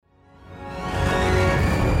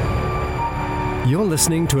You're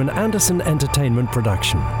listening to an Anderson Entertainment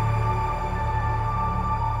production.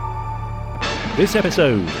 This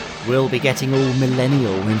episode, we'll be getting all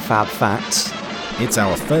millennial in Fab Facts. It's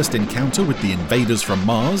our first encounter with the invaders from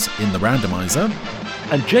Mars in the randomizer.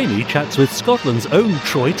 And Jamie chats with Scotland's own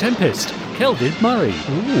Troy Tempest, Kelvin Murray.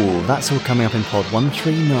 Ooh, that's all coming up in Pod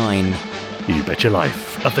 139. You bet your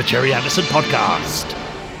life of the Gerry Anderson Podcast.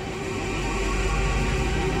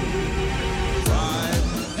 5,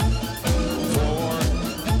 4,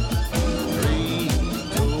 3,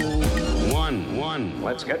 2, 1.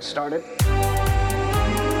 Let's get started.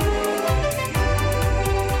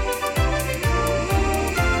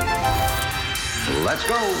 Let's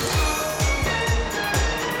go.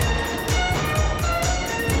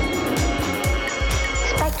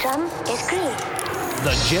 Spectrum is green.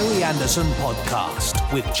 The Gerry Anderson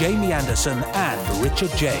Podcast with Jamie Anderson and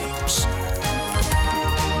Richard James.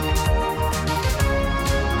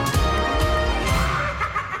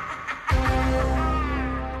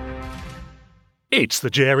 It's the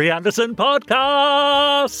Gerry Anderson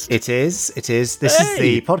Podcast! It is. This is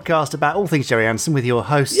the podcast about all things Gerry Anderson with your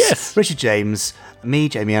hosts, Yes. Richard James, me,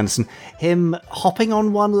 Jamie Anderson, him hopping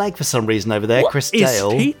on one leg for some reason over there, Chris Dale.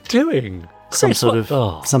 What is he doing? Some Chris, sort of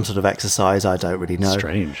oh, some sort of exercise, I don't really know.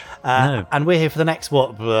 strange. No. And we're here for the next,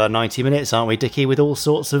 90 minutes, aren't we, Dickie, with all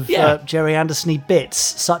sorts of Gerry Anderson-y bits,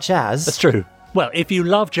 such as... That's true. Well, if you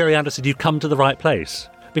love Gerry Anderson, you've come to the right place,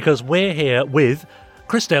 because we're here with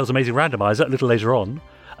Chris Dale's Amazing Randomizer a little later on.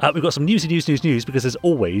 We've got some news, because there's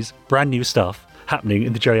always brand new stuff happening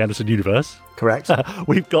in the Gerry Anderson universe. Correct.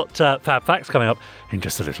 We've got Fab Facts coming up in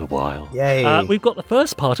just a little while. Yay. We've got the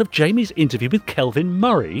first part of Jamie's interview with Kelvin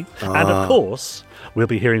Murray. And of course, we'll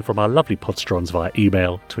be hearing from our lovely podstrons via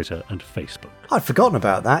email, Twitter and Facebook. I'd forgotten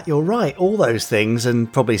about that. You're right. All those things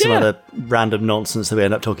and probably some other random nonsense that we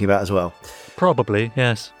end up talking about as well. Probably,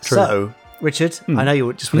 yes. True. So, Richard, I know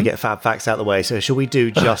you just want to get Fab Facts out of the way, so shall we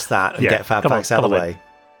do just that and get Fab Facts out of the way?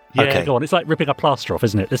 Yeah, Okay. go on. It's like ripping a plaster off,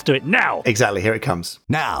 isn't it? Let's do it now. Exactly. Here it comes.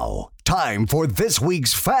 Now, time for this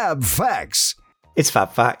week's Fab Facts. It's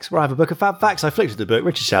Fab Facts, where I have a book of Fab Facts. I flick through the book,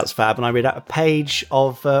 Richard shouts Fab, and I read out a page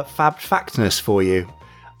of Fab Factness for you.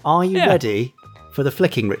 Are you ready for the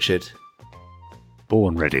flicking, Richard?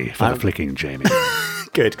 Born ready for the flicking, Jamie.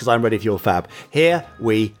 Good, because I'm ready for your Fab. Here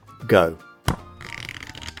we go.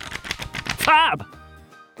 Fab!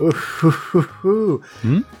 Ooh.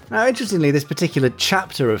 Now, interestingly, this particular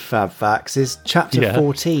chapter of Fab Facts is chapter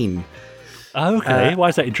 14. Okay, why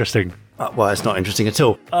is that interesting? Well, it's not interesting at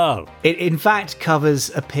all. Oh. It, in fact, covers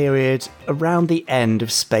a period around the end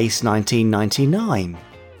of Space 1999,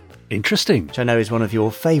 Interesting. which I know is one of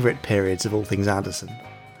your favourite periods of all things Anderson.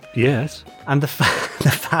 Yes. And the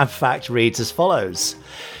Fab Fact reads as follows.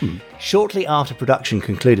 Shortly after production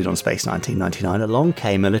concluded on Space 1999, along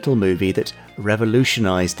came a little movie that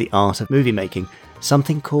revolutionised the art of movie making,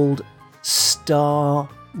 something called Star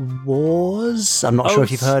Wars. I'm not sure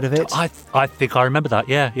if you've heard of it. I think I remember that,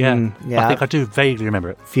 yeah. yeah. I think I do vaguely remember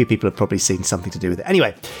it. Few people have probably seen something to do with it.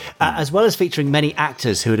 Anyway, as well as featuring many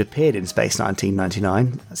actors who had appeared in Space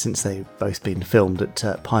 1999, since they've both been filmed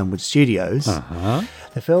at Pinewood Studios,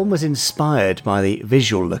 the film was inspired by the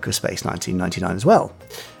visual look of Space 1999 as well.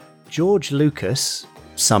 George Lucas,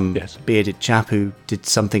 some bearded chap who did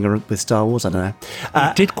something with Star Wars, I don't know.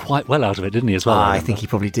 He did quite well out of it, didn't he, as well? I think he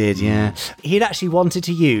probably did, yeah. He'd actually wanted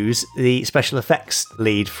to use the special effects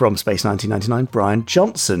lead from Space 1999, Brian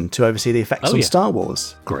Johnson, to oversee the effects on Star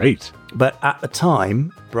Wars. Great. But at the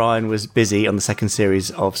time, Brian was busy on the second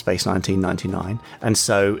series of Space 1999, and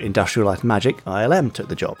so Industrial Light and Magic, ILM, took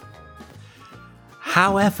the job.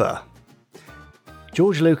 However,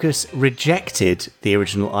 George Lucas rejected the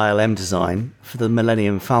original ILM design for the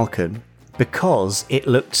Millennium Falcon because it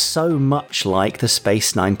looked so much like the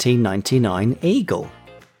Space 1999 Eagle.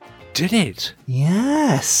 Did it?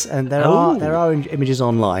 Yes, and there are images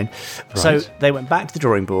online. Right. So they went back to the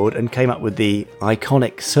drawing board and came up with the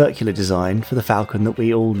iconic circular design for the Falcon that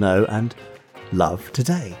we all know and love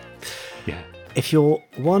today. Yeah. If you're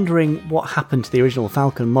wondering what happened to the original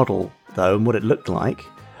Falcon model, though, and what it looked like,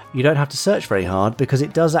 you don't have to search very hard because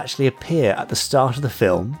it does actually appear at the start of the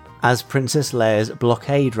film as Princess Leia's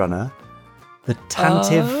blockade runner, the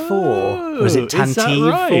Tantive 4. Was it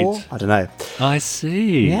Tantive 4? I don't know. I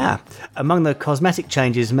see. Yeah. Among the cosmetic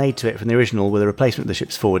changes made to it from the original were the replacement of the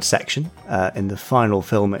ship's forward section. In the final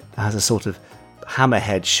film, it has a sort of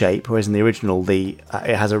hammerhead shape, whereas in the original, it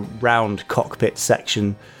has a round cockpit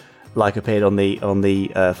section like appeared on the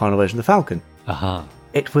final version of the Falcon. Aha.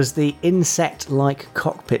 it was the insect-like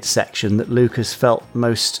cockpit section that Lucas felt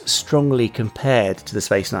most strongly compared to the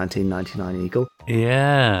Space 1999 Eagle.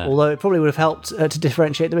 Yeah. Although it probably would have helped to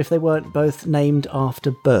differentiate them if they weren't both named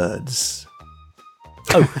after birds.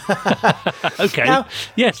 Oh, okay. Now,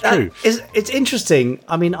 yes, true. It's interesting.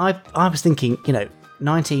 I mean, I was thinking,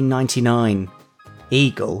 1999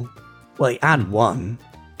 Eagle. Well, he had one.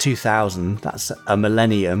 2000. That's a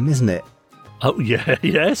millennium, isn't it? Oh, yeah.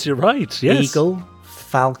 Yes, you're right. Yes. Eagle,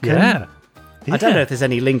 Falcon. Yeah. I don't know if there's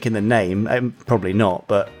any link in the name. Probably not,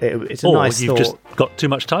 but it's a nice you've thought. just got too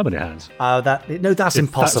much time on your hands. That's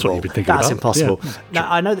impossible. That's what you've been thinking That's about. impossible. Yeah.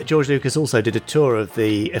 Now, I know that George Lucas also did a tour of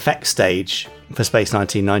the effects stage for Space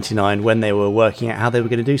 1999 when they were working out how they were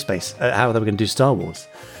going to do how they were going to do Star Wars.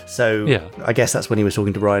 So I guess that's when he was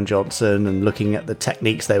talking to Rian Johnson and looking at the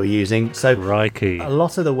techniques they were using. So Crikey. A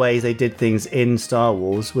lot of the ways they did things in Star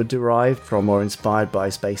Wars were derived from or inspired by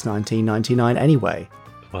Space 1999 anyway.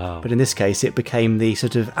 Wow. But in this case, it became the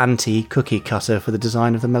sort of anti-cookie cutter for the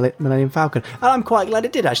design of the Millennium Falcon. And I'm quite glad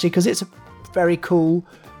it did, actually, because it's a very cool,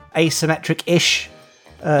 asymmetric-ish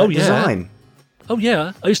design. Oh,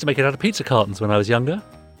 yeah. I used to make it out of pizza cartons when I was younger.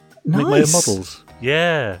 Nice. Make my own models.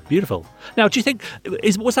 Yeah, beautiful. Now, do you think,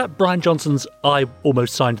 was that Brian Johnson's I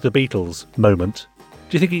almost signed the Beatles moment?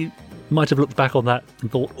 Do you think he might have looked back on that and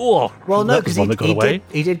thought, well, no, because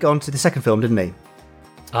he did go on to the second film, didn't he?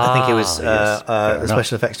 I think he was the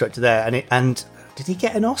special effects director there. And did he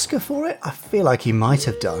get an Oscar for it? I feel like he might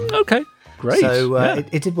have done. Okay, great. So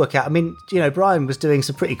it did work out. I mean, Brian was doing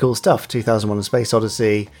some pretty cool stuff. 2001: A Space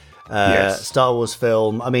Odyssey, Star Wars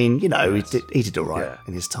film. I mean, he did all right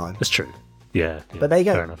in his time. That's true. Yeah. But there you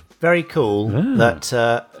go. Fair enough. Very cool that,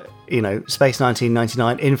 Space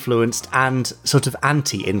 1999 influenced and sort of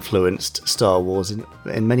anti-influenced Star Wars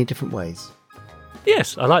in many different ways.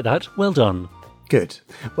 Yes, I like that. Well done. Good.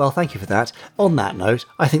 Well, thank you for that. On that note,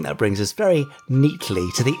 I think that brings us very neatly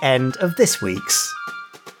to the end of this week's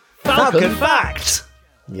Falcon Fact!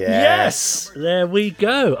 Yes! There we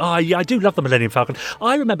go. I do love the Millennium Falcon.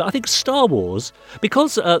 I remember, I think Star Wars,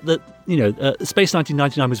 because Space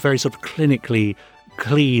 1999 was very sort of clinically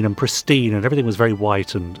clean and pristine and everything was very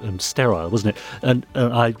white and sterile, wasn't it? And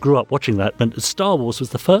I grew up watching that. And Star Wars was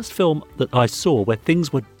the first film that I saw where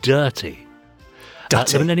things were dirty.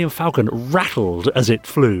 The Millennium Falcon rattled as it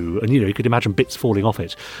flew, and you could imagine bits falling off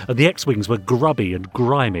it. And the X-Wings were grubby and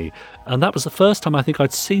grimy, and that was the first time I think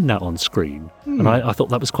I'd seen that on screen. And I thought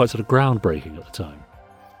that was quite sort of groundbreaking at the time.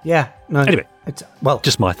 Yeah. No. Anyway,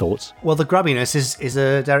 just my thoughts. Well, the grubbiness is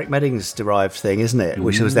a Derek Meddings derived thing, isn't it?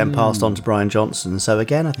 Which was then passed on to Brian Johnson. So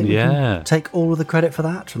again, I think we can take all of the credit for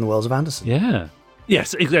that from the worlds of Anderson. Yeah.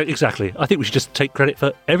 Yes, exactly. I think we should just take credit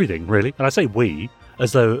for everything, really. And I say we,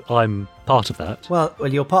 as though I'm part of that. Well,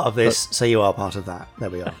 you're part of this, so you are part of that. There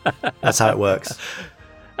we are. That's how it works.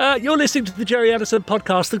 You're listening to the Jerry Anderson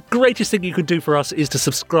podcast. The greatest thing you can do for us is to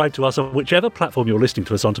subscribe to us on whichever platform you're listening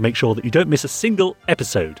to us on to make sure that you don't miss a single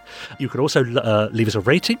episode. You can also leave us a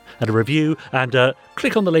rating and a review and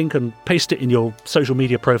click on the link and paste it in your social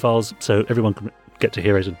media profiles so everyone can get to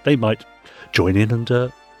hear it and they might join in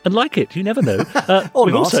and like it. You never know. Or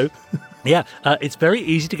not. Also, it's very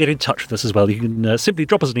easy to get in touch with us as well. You can simply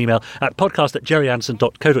drop us an email at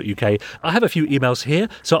podcast@jerryanderson.co.uk. I have a few emails here,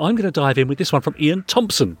 so I'm going to dive in with this one from Ian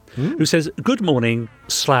Thompson, who says, "Good morning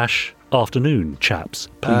 / afternoon, chaps.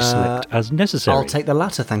 Please select as necessary." I'll take the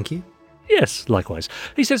latter, thank you. Yes, likewise.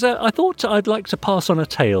 He says, I thought I'd like to pass on a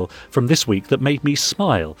tale from this week that made me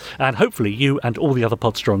smile, and hopefully you and all the other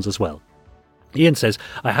Podstrons as well. Ian says,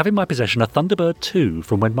 I have in my possession a Thunderbird 2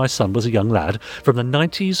 from when my son was a young lad from the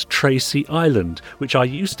 90s Tracy Island, which I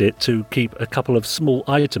used it to keep a couple of small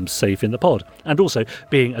items safe in the pod. And also,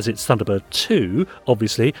 being as it's Thunderbird 2,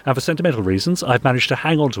 obviously, and for sentimental reasons, I've managed to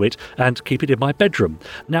hang on to it and keep it in my bedroom.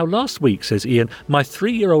 Now, last week, says Ian, my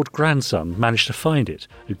 3-year-old grandson managed to find it,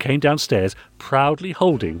 who came downstairs proudly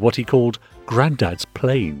holding what he called Grandad's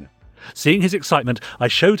plane. Seeing his excitement, I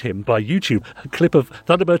showed him by YouTube a clip of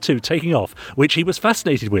Thunderbird 2 taking off, which he was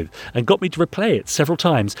fascinated with and got me to replay it several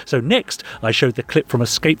times. So next, I showed the clip from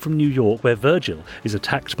Escape from New York where Virgil is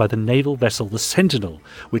attacked by the naval vessel the Sentinel,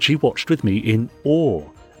 which he watched with me in awe.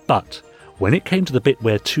 But when it came to the bit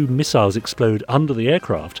where 2 missiles explode under the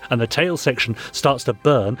aircraft and the tail section starts to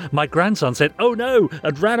burn, my grandson said, "Oh no,"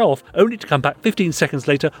 and ran off, only to come back 15 seconds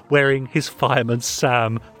later wearing his Fireman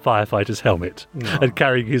Sam firefighter's helmet and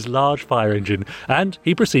carrying his large fire engine, and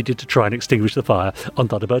he proceeded to try and extinguish the fire on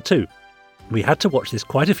Thunderbird 2. We had to watch this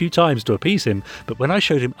quite a few times to appease him, but when I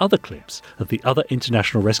showed him other clips of the other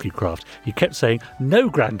international rescue craft, he kept saying, "No,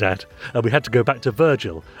 Grandad," and we had to go back to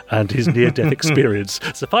Virgil and his near-death experience.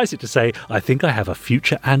 Suffice it to say, I think I have a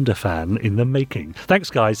future Ander fan in the making. Thanks,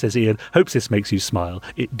 guys, says Ian. Hopes this makes you smile.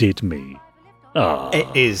 It did me. Aww. It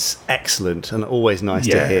is excellent and always nice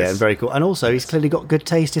to hear and very cool. And also, he's clearly got good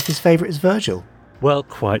taste if his favourite is Virgil. Well,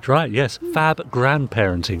 quite right, yes. Fab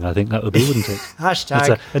grandparenting, I think that would be, wouldn't it?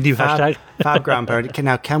 Hashtag. A new hashtag. Fab grandparenting.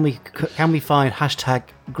 Now, can we find hashtag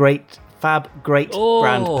fab great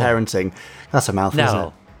grandparenting? That's a mouthful, isn't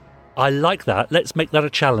it? I like that. Let's make that a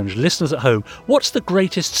challenge. Listeners at home, what's the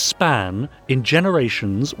greatest span in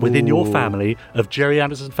generations within your family of Jerry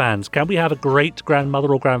Anderson fans? Can we have a great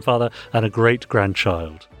grandmother or grandfather and a great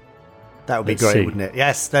grandchild? That would be great, wouldn't it?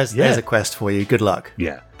 Yes, there's a quest for you. Good luck.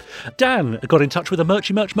 Yeah. Dan got in touch with a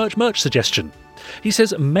merch suggestion. He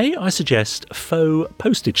says, may I suggest faux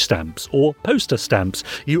postage stamps or poster stamps?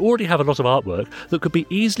 You already have a lot of artwork that could be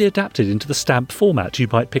easily adapted into the stamp format. You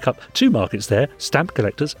might pick up two markets there, stamp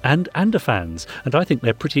collectors and Ander fans, and I think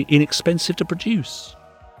they're pretty inexpensive to produce.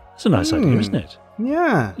 It's a nice idea, isn't it?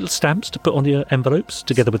 Yeah. Little stamps to put on your envelopes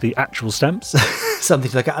together with the actual stamps.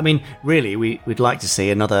 Something to look at. I mean, really, we'd like to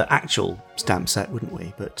see another actual stamp set, wouldn't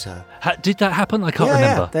we? But did that happen? I can't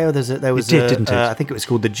remember. There was didn't it? I think it was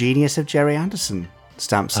called the Genius of Jerry Anderson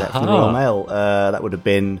stamp set from the Royal Mail. That would have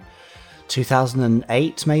been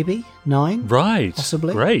 2008, maybe 9. Right.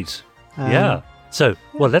 Possibly. Great. Yeah. So,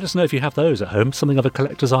 well, let us know if you have those at home. Something of a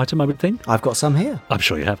collector's item, I would think. I've got some here. I'm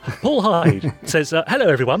sure you have. Paul Hyde says, hello,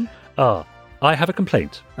 everyone. I have a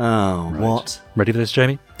complaint. Oh, right. What? Ready for this,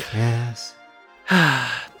 Jamie? Yes.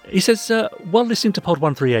 He says, while listening to Pod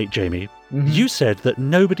 138, Jamie, you said that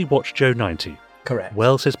nobody watched Joe 90. Correct.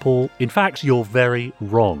 Well, says Paul, in fact, you're very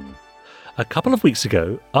wrong. A couple of weeks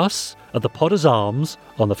ago, us at the Podders Arms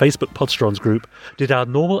on the Facebook Podstrons group did our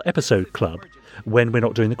normal episode club when we're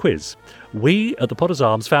not doing the quiz. We at the Podders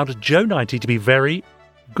Arms found Joe 90 to be very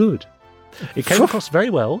good. It came across very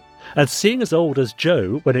well, and seeing as old as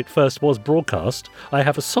Joe when it first was broadcast, I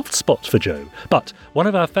have a soft spot for Joe. But one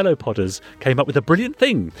of our fellow podders came up with a brilliant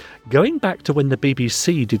thing. Going back to when the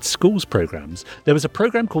BBC did schools programmes, there was a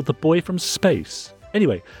programme called The Boy from Space.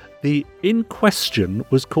 Anyway, the in question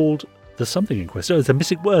was called the something in question. Oh, there's a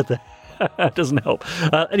missing word there. That doesn't help.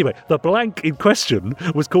 Anyway, the blank in question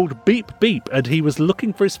was called Beep Beep, and he was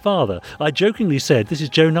looking for his father. I jokingly said, this is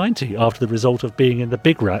Joe 90, after the result of being in the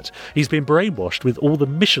Big Rat. He's been brainwashed with all the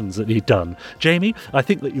missions that he'd done. Jamie, I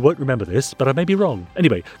think that you won't remember this, but I may be wrong.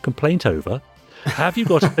 Anyway, complaint over. Have you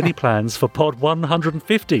got any plans for Pod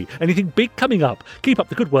 150? Anything big coming up? Keep up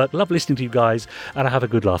the good work. Love listening to you guys, and I have a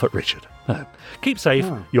good laugh at Richard. Keep safe.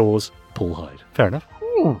 Yours, Paul Hyde. Fair enough.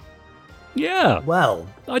 Yeah. Well,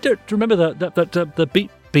 I don't remember the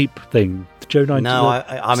beep beep thing. The Joe 90. No,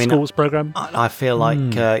 I mean, schools program. I feel like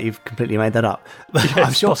you've completely made that up.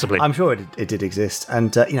 Yes, possibly. I'm sure it did exist,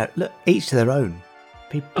 and look, each to their own.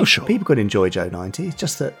 People, sure. People could enjoy Joe 90. It's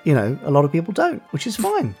just that a lot of people don't, which is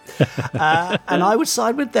fine. And I would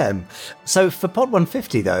side with them. So for Pod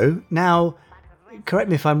 150, though, now correct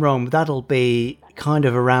me if I'm wrong, but that'll be kind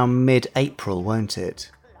of around mid-April, won't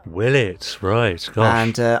it? Will it? Right.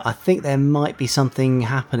 Gosh. And I think there might be something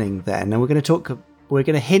happening then. And we're going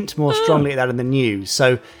to hint more strongly at that in the news.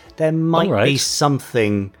 So there might be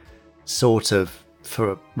something sort of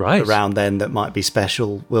for around then that might be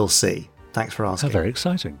special. We'll see. Thanks for asking. How very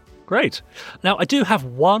exciting. Great. Now, I do have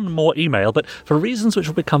one more email, but for reasons which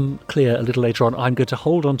will become clear a little later on, I'm going to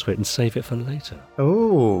hold on to it and save it for later.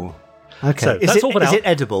 Oh. Okay. So is it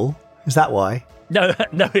edible? Is that why? No,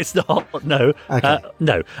 it's not. No. Okay.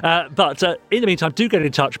 No. But in the meantime, do get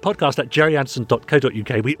in touch.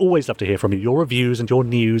 podcast@jerryanderson.co.uk. We always love to hear from you. Your reviews and your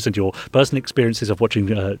news and your personal experiences of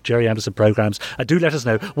watching Jerry Anderson programmes. Do let us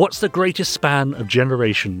know what's the greatest span of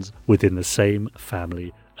generations within the same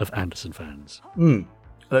family of Anderson fans. I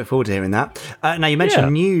look forward to hearing that. Now, you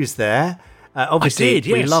mentioned news there. Obviously, I did,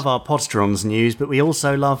 yes. We love our Podstrons news, but we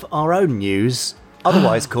also love our own news,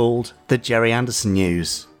 otherwise called the Jerry Anderson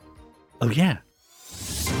News. Oh, yeah.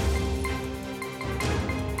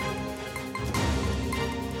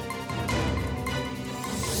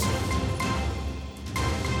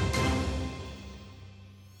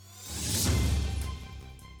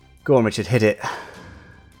 Go on, Richard, hit it.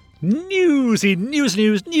 Newsy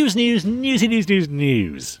news.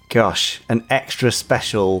 Gosh, an extra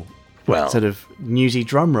special sort of newsy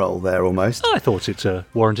drum roll there almost. I thought it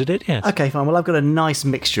warranted it, yes. Okay, fine. Well, I've got a nice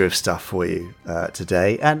mixture of stuff for you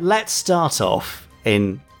today. And let's start off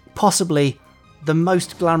in possibly the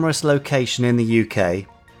most glamorous location in the UK,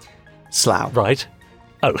 Slough. Right.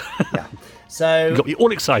 Oh. Yeah. So, You got me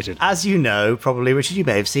all excited. as you know, probably, Richard, you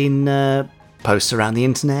may have seen posts around the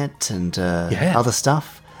internet and other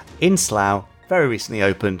stuff. In Slough, very recently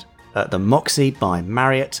opened the Moxie by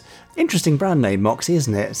Marriott. Interesting brand name, Moxie,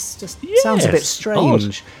 isn't it? It just sounds a bit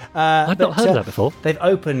strange. I've not heard of that before. They've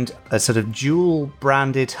opened a sort of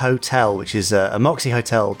dual-branded hotel, which is a Moxie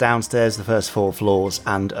hotel downstairs, the first 4 floors,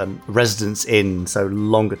 and a residence inn, so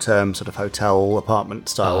longer-term sort of hotel,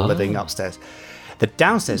 apartment-style living upstairs. The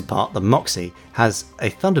downstairs part, the Moxie, has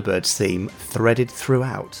a Thunderbirds theme threaded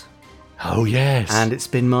throughout. Oh, yes. And it's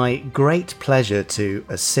been my great pleasure to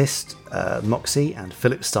assist Moxie and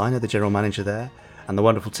Philip Steiner, the general manager there, and the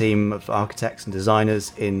wonderful team of architects and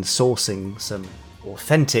designers in sourcing some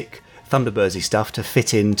authentic Thunderbirdsy stuff to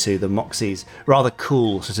fit into the Moxie's rather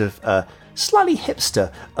cool sort of slightly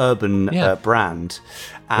hipster urban brand.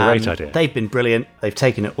 Great idea. They've been brilliant. They've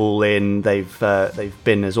taken it all in. They've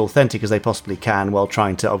been as authentic as they possibly can while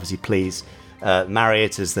trying to obviously please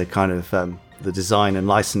Marriott as the kind of the design and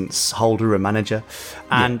license holder and manager.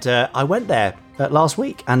 And I went there last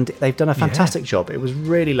week, and they've done a fantastic job. It was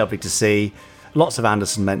really lovely to see. Lots of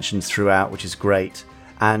Anderson mentions throughout, which is great.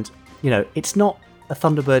 And, you know, it's not a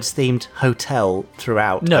Thunderbirds themed hotel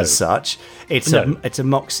throughout as such. It's a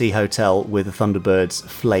Moxie hotel with a Thunderbirds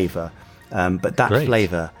flavour. But that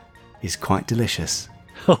flavour is quite delicious.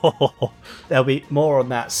 There'll be more on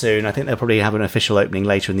that soon. I think they'll probably have an official opening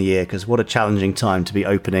later in the year, because what a challenging time to be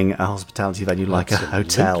opening a hospitality venue like a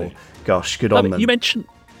hotel. Gosh, good on them. You mentioned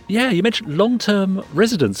long-term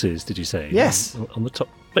residences, did you say? Yes. On the top.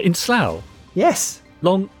 But in Slough? Yes.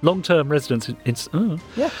 Long-term residence in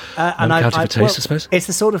Yeah. and I suppose. It's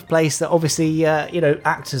the sort of place that obviously,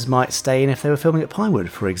 actors might stay in if they were filming at Pinewood,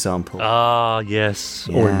 for example. Ah, yes.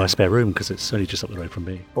 Or in my spare room, because it's only just up the road from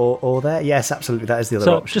me. Or there. Yes, absolutely. That is the other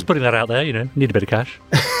So option. just putting that out there, need a bit of cash.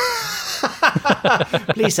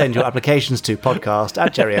 Please send your applications to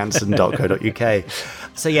podcast@jerryanderson.co.uk.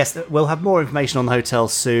 So yes, we'll have more information on the hotel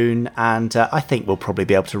soon, and I think we'll probably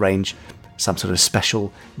be able to arrange some sort of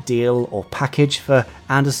special deal or package for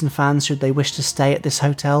Anderson fans should they wish to stay at this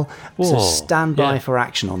hotel. So stand by for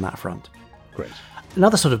action on that front. Great.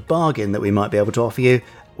 Another sort of bargain that we might be able to offer you,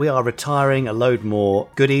 we are retiring a load more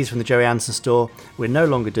goodies from the Jerry Anderson store. We're no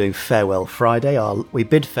longer doing Farewell Friday. We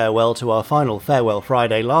bid farewell to our final Farewell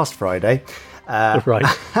Friday last Friday. Right.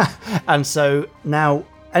 And so now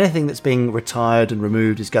anything that's being retired and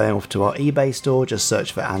removed is going off to our eBay store. Just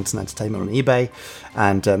search for Anderson Entertainment on eBay,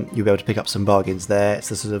 and you'll be able to pick up some bargains there. It's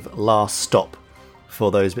the sort of last stop for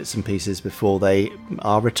those bits and pieces before they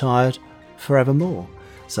are retired forevermore.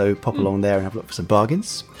 So pop along there and have a look for some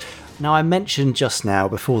bargains. Now, I mentioned just now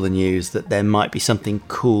before the news that there might be something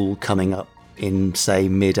cool coming up in, say,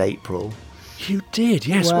 mid-April. You did,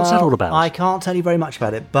 yes. What's that all about? I can't tell you very much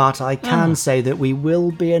about it, but I can say that we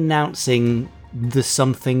will be announcing the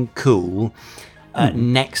something cool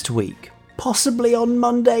next week. Possibly on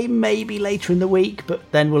Monday, maybe later in the week, but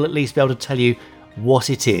then we'll at least be able to tell you what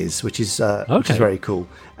it is, which is very cool.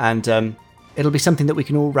 And it'll be something that we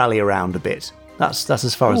can all rally around a bit. That's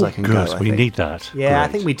as far as I can go. We need that. Yeah, Great. I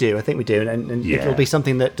think we do. And it'll be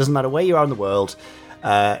something that doesn't matter where you are in the world.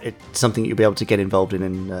 It's something you'll be able to get involved in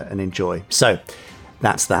and enjoy. So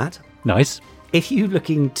that's that. Nice. If you're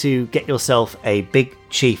looking to get yourself a Big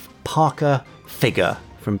Chief Parker figure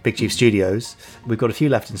from Big Chief Studios, we've got a few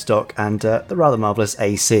left in stock, and the rather marvellous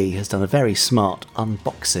AC has done a very smart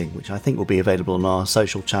unboxing, which I think will be available on our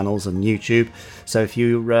social channels and YouTube. So if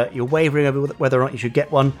you're wavering over whether or not you should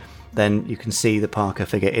get one, then you can see the Parker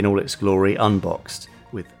figure in all its glory unboxed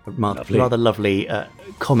with a rather lovely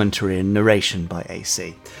commentary and narration by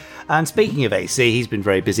AC. And speaking of AC, he's been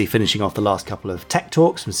very busy finishing off the last couple of tech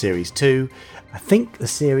talks from Series 2. I think the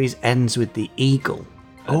series ends with the Eagle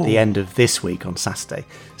at the end of this week on Saturday.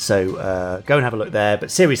 So go and have a look there. But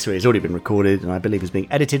Series 3 has already been recorded and I believe is being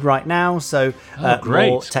edited right now. So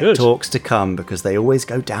more tech talks to come, because they always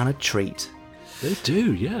go down a treat. They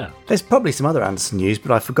do, yeah. There's probably some other Anderson news, but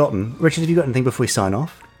I've forgotten. Richard, have you got anything before we sign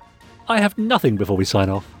off? I have nothing before we sign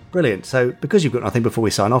off. Brilliant. So because you've got nothing before we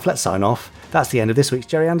sign off, let's sign off. That's the end of this week's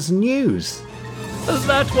Jerry Anderson News.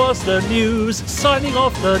 That was the news. Signing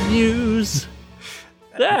off the news.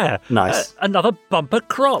 There. Nice. Another bumper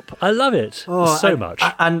crop. I love it so much.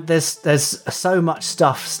 And there's so much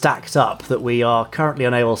stuff stacked up that we are currently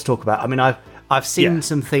unable to talk about. I mean, I've seen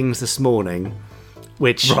some things this morning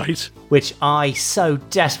which I so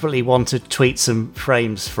desperately want to tweet some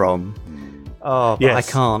frames from. Oh, but I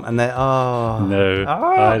can't. And they're no,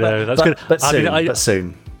 I know that's good. But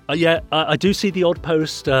soon. I do see the odd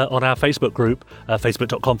post on our Facebook group,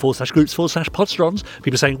 facebook.com/groups/podstrons.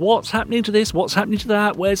 People saying, what's happening to this? What's happening to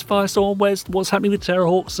that? Where's Firestorm? What's happening with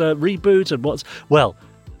Terrorhawks reboot? And well,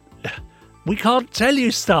 we can't tell you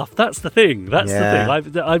stuff. That's the thing. The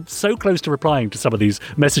thing. I'm so close to replying to some of these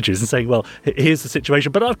messages and saying, well, here's the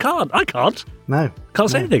situation. But I can't. No. Can't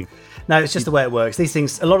say anything. No, it's just the way it works. These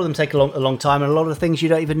things, a lot of them take a long time, and a lot of the things you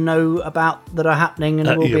don't even know about that are happening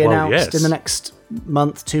and will be announced in the next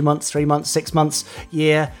month, 2 months, 3 months, 6 months,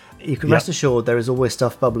 year. You can rest assured there is always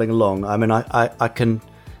stuff bubbling along. I mean, I can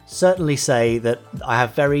certainly say that I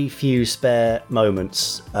have very few spare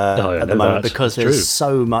moments at the moment because there's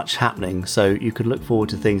so much happening. So you could look forward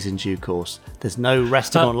to things in due course. There's no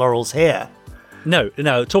resting on laurels here. No.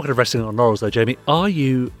 Talking of resting on laurels, though, Jamie, are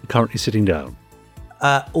you currently sitting down?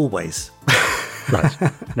 Always. Right.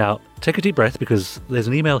 Now, take a deep breath because there's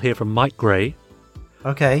an email here from Mike Gray.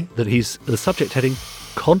 Okay. That he's the subject heading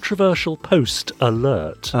controversial post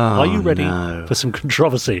alert. Are you ready for some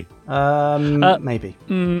controversy? Maybe.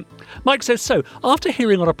 Mike says, so, after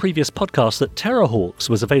hearing on a previous podcast that Terrorhawks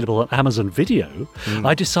was available on Amazon Video,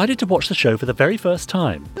 I decided to watch the show for the very first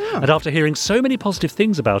time. And after hearing so many positive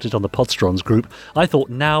things about it on the Podstrons group, I thought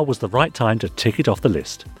now was the right time to tick it off the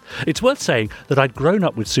list. It's worth saying that I'd grown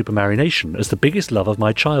up with Supermarionation as the biggest love of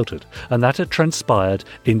my childhood, and that had transpired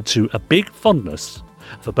into a big fondness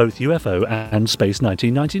for both UFO and Space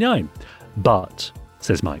 1999. But,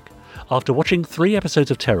 says Mike, after watching 3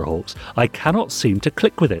 episodes of Terrorhawks, I cannot seem to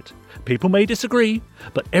click with it. People may disagree,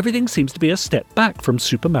 but everything seems to be a step back from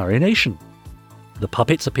Supermarionation. The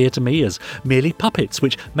puppets appear to me as merely puppets,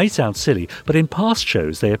 which may sound silly, but in past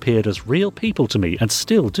shows they appeared as real people to me and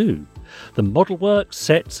still do. The model work,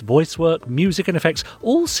 sets, voice work, music and effects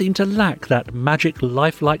all seem to lack that magic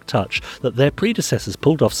lifelike touch that their predecessors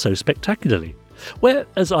pulled off so spectacularly.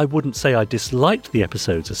 Whereas I wouldn't say I disliked the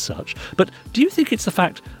episodes as such, but do you think it's the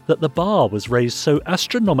fact that the bar was raised so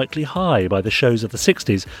astronomically high by the shows of the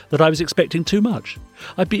 60s that I was expecting too much?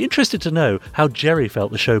 I'd be interested to know how Jerry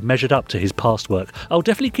felt the show measured up to his past work. I'll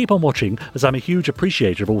definitely keep on watching, as I'm a huge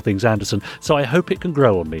appreciator of all things Anderson, so I hope it can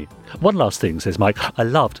grow on me. One last thing, says Mike, I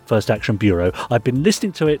loved First Action Bureau. I've been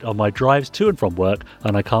listening to it on my drives to and from work,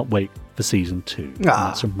 and I can't wait for season 2.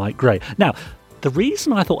 That's from Mike Gray. Now, the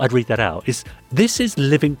reason I thought I'd read that out is this is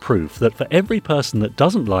living proof that for every person that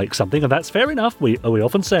doesn't like something, and that's fair enough, we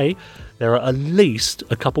often say, there are at least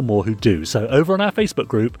a couple more who do. So over on our Facebook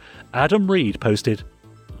group, Adam Reed posted,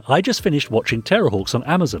 I just finished watching Terrorhawks on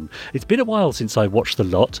Amazon. It's been a while since I watched the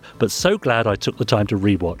lot, but so glad I took the time to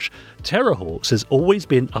rewatch. Terrorhawks has always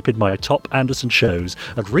been up in my top Anderson shows,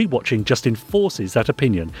 and rewatching just enforces that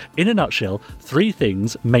opinion. In a nutshell, 3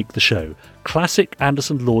 things make the show. Classic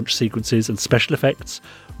Anderson launch sequences and special effects,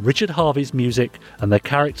 Richard Harvey's music, and the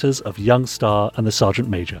characters of Young Star and the Sergeant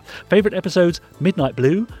Major. Favourite episodes, Midnight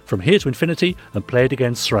Blue, From Here to Infinity, and Play It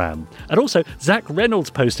Again SRAM. And also, Zach Reynolds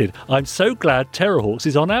posted, I'm so glad Terrorhawks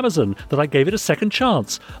is on Amazon that I gave it a second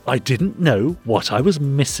chance. I didn't know what I was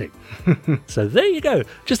missing. So there you go.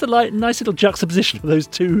 Just a nice little juxtaposition of those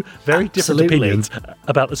 2 very different opinions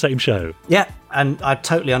about the same show. Yeah, and I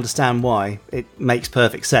totally understand why. It makes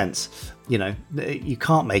perfect sense. You know, you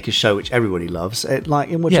can't make a show which everybody loves.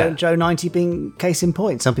 Joe 90 being case in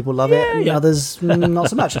point. Some people love it and others not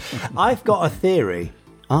so much. I've got a theory.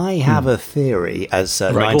 I have a theory, as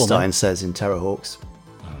Einstein says in Terrorhawks.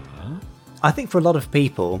 I think for a lot of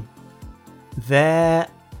people, their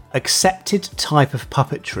accepted type of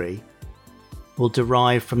puppetry will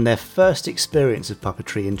derive from their first experience of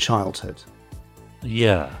puppetry in childhood.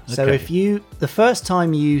 Yeah. Okay. So if the first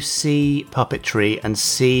time you see puppetry and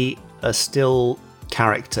see a still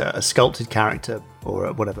character, a sculpted character,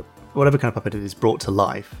 or whatever kind of puppet it is brought to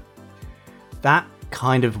life, that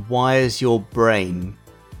kind of wires your brain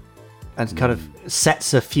and kind of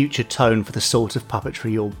sets a future tone for the sort of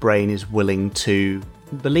puppetry your brain is willing to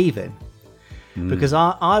believe in. Because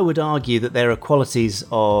I would argue that there are qualities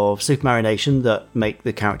of Supermarionation that make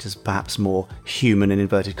the characters perhaps more human in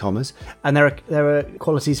inverted commas, and there are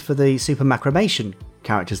qualities for the Super Macromation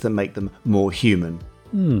characters that make them more human.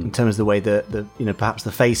 In terms of the way that perhaps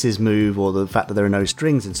the faces move, or the fact that there are no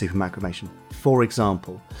strings in Super Macromation, for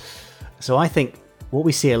example. So I think what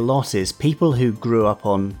we see a lot is people who grew up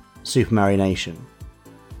on Supermarionation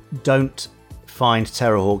don't find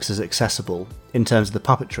Terrorhawks as accessible in terms of the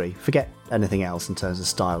puppetry. Forget anything else in terms of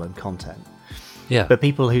style and content. Yeah. But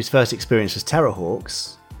people whose first experience was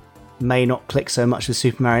Terrorhawks may not click so much with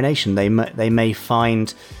Supermarionation. They may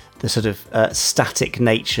find the sort of static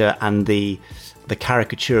nature and the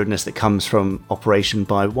caricaturedness that comes from Operation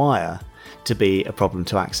by Wire to be a problem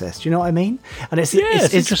to access. Do you know what I mean? And it's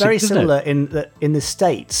interesting, very isn't similar in the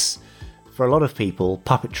States. For a lot of people,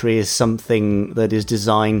 puppetry is something that is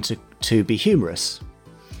designed to be humorous.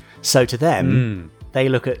 So to them, they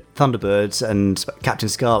look at Thunderbirds and Captain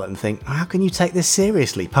Scarlet and think, how can you take this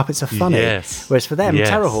seriously? Puppets are funny. Yes. Whereas for them, Yes.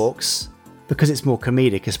 Terrorhawks, because it's more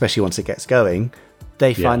comedic, especially once it gets going,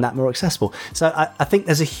 they find that more accessible. So I think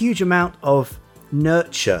there's a huge amount of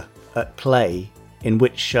nurture at play in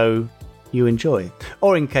which show you enjoy.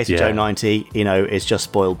 Or in case of Joe 90, is just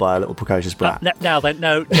spoiled by a little precocious brat. Now then,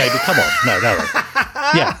 no, Jamie, come on. No.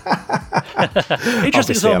 Yeah.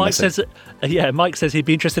 Interesting as well, Mike says, Mike says he'd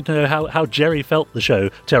be interested to know how Jerry felt the show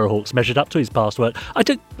Terrorhawks measured up to his past work. I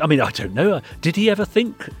don't know. Did he ever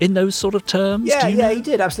think in those sort of terms? Yeah, he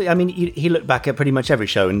did, absolutely. I mean, he looked back at pretty much every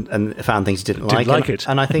show and found things he didn't like.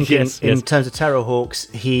 And I think in terms of Terrorhawks,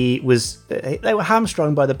 they were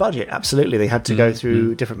hamstrung by the budget, absolutely. They had to go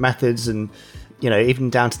through different methods and even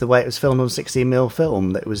down to the way it was filmed on 16mm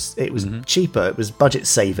film. It was cheaper, it was budget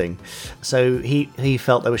saving. So he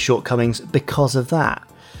felt there were shortcomings because of that.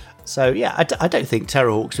 So yeah, I don't think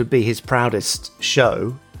Terrorhawks would be his proudest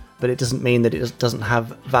show, but it doesn't mean that it doesn't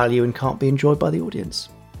have value and can't be enjoyed by the audience.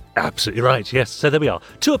 Absolutely right, yes. So there we are.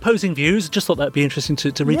 Two opposing views. Just thought that'd be interesting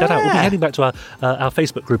to read that out. We'll be heading back to our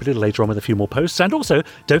Facebook group a little later on with a few more posts. And also,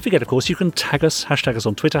 don't forget, of course, you can hashtag us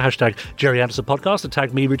on Twitter, hashtag Jerry Anderson Podcast, and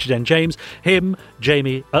tag me, Richard N. James, him,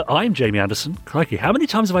 Jamie. I'm Jamie Anderson. Crikey, how many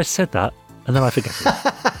times have I said that? And then I forget it.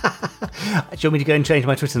 Do you want me to go and change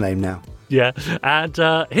my Twitter name now? Yeah, and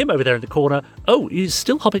him over there in the corner. Oh, he's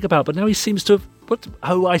still hopping about, but now he seems to have...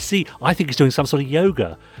 Oh, I see. I think he's doing some sort of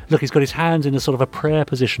yoga. Look, he's got his hands in a sort of a prayer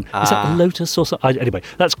position. Is that the lotus or something? Anyway,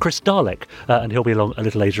 that's Chris Dalek, and he'll be along a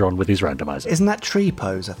little later on with his randomizer. Isn't that tree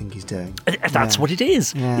pose I think he's doing? That's what it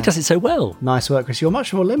is. Yeah. He does it so well. Nice work, Chris. You're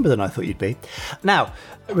much more limber than I thought you'd be. Now,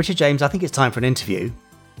 Richard James, I think it's time for an interview.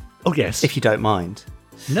 Oh, yes. If you don't mind.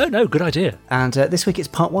 No, good idea. And this week it's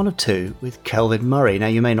part 1 of 2 with Kelvin Murray. Now,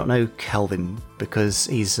 you may not know Kelvin because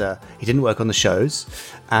he didn't work on the shows,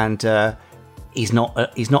 and he's not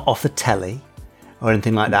off the telly or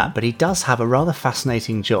anything like that, but he does have a rather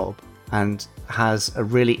fascinating job and has a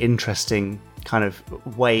really interesting kind of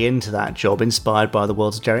way into that job inspired by the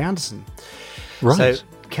worlds of Jerry Anderson. Right. So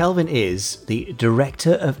Kelvin is the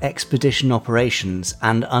Director of Expedition Operations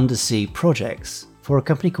and Undersea Projects for a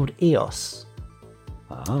company called EOS.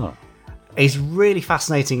 He's a really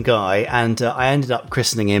fascinating guy, and I ended up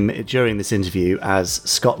christening him during this interview as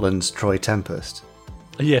Scotland's Troy Tempest.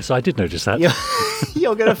 Yes, I did notice that.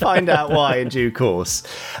 You're going to find out why in due course.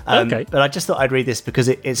 Okay. But I just thought I'd read this because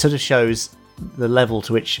it sort of shows the level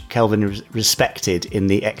to which Kelvin is respected in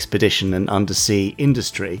the expedition and undersea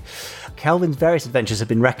industry. Kelvin's various adventures have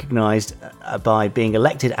been recognised by being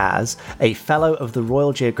elected as a Fellow of the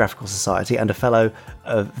Royal Geographical Society and a Fellow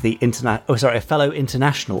of the Fellow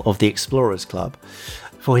International of the Explorers Club.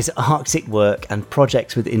 For his Arctic work and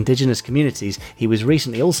projects with Indigenous communities, he was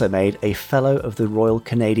recently also made a Fellow of the Royal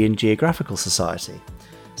Canadian Geographical Society.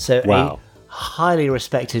 So a highly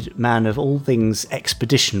respected man of all things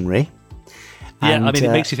expeditionary. Yeah, and, it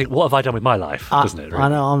makes you think, what have I done with my life, doesn't it? Really? I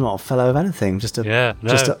know, I'm not a fellow of anything, just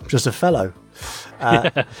a fellow.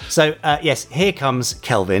 So, yes, here comes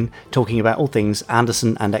Kelvin talking about all things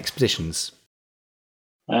Anderson and expeditions.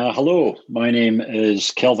 Hello, my name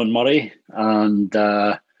is Kelvin Murray, and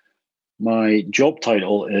my job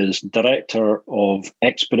title is Director of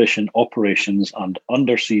Expedition Operations and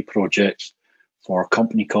Undersea Projects for a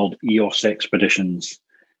company called EOS Expeditions.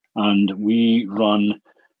 And we run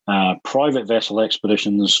private vessel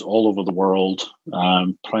expeditions all over the world,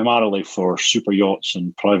 primarily for super yachts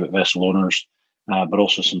and private vessel owners, but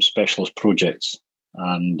also some specialist projects.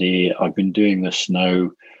 And I've been doing this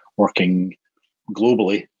now, working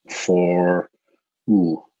globally for,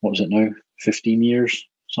 15 years?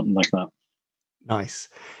 Something like that. Nice.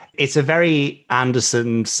 It's a very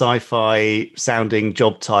Anderson sci-fi sounding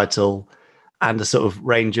job title and a sort of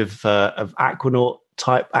range of aquanaut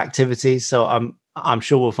type activities. So I'm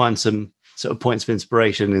sure we'll find some sort of points of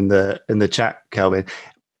inspiration in the chat, Kelvin.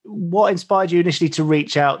 What inspired you initially to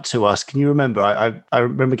reach out to us? Can you remember? I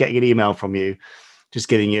remember getting an email from you, just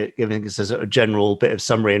giving us a sort of general bit of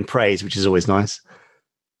summary and praise, which is always nice.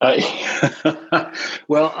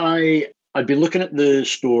 Well, I'd been looking at the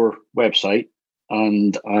store website,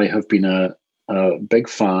 and I have been a big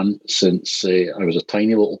fan since I was a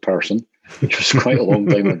tiny little person, which was quite a long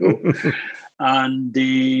time ago. And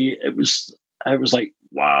it was like,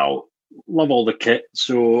 wow, love all the kit.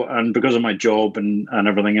 So, and because of my job and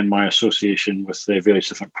everything in my association with the various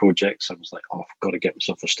different projects, I was like, oh, I've got to get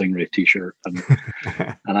myself a Stingray t-shirt. And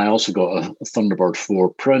and I also got a Thunderbird 4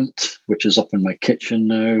 print, which is up in my kitchen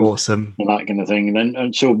now. Awesome. And that kind of thing.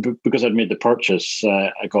 And so because I'd made the purchase,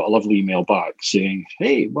 I got a lovely email back saying,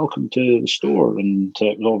 hey, welcome to the store. And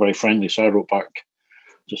it was all very friendly. So I wrote back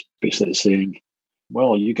just basically saying,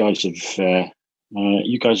 well, you guys have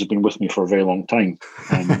been with me for a very long time,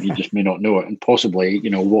 and you just may not know it. And possibly,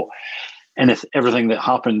 everything that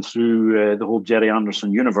happened through the whole Jerry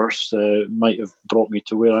Anderson universe might have brought me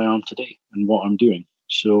to where I am today and what I'm doing.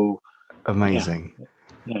 So amazing.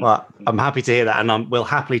 Yeah. Well, I'm happy to hear that, and we'll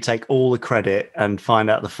happily take all the credit and find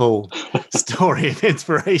out the full story and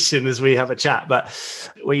inspiration as we have a chat. But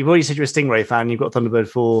you've already said you're a Stingray fan. You've got Thunderbird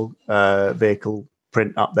 4 vehicle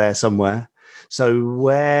print up there somewhere. So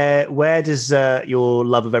where does your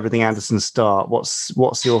love of everything Anderson start?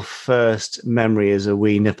 What's your first memory as a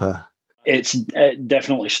wee nipper? It's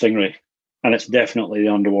definitely Stingray, and it's definitely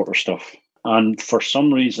the underwater stuff. And for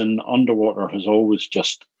some reason, underwater has always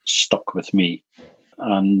just stuck with me.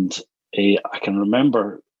 And I can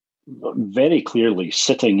remember very clearly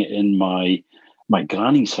sitting in my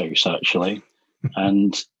granny's house, actually,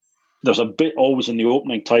 and there's a bit always in the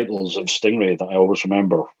opening titles of Stingray that I always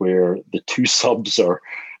remember, where the two subs are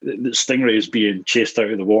the Stingray is being chased out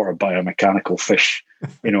of the water by a mechanical fish,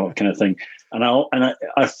 kind of thing. And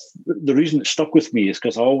the reason it stuck with me is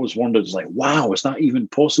because I always wondered, like, wow, is that even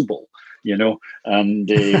possible? And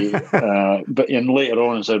but later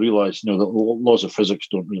on, as I realised, the laws of physics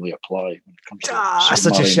don't really apply when it comes to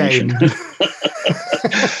such a shame.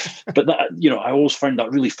 But that, I always found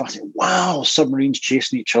that really fascinating. Wow, submarines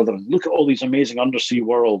chasing each other, and look at all these amazing undersea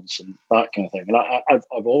worlds and that kind of thing. And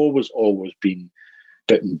I've always been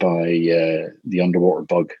bitten by the underwater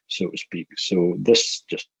bug, so to speak. So this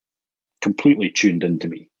just completely tuned into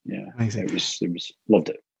me. Yeah, amazing. It was loved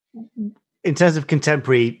it. In terms of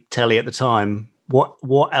contemporary telly at the time,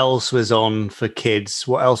 what else was on for kids?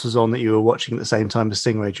 What else was on that you were watching at the same time as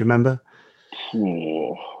Stingray? Do you remember?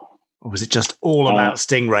 Oh. Or was it just all about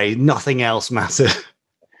Stingray? Nothing else mattered?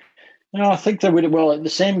 No, I think there would have, at the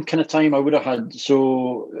same kind of time I would have had,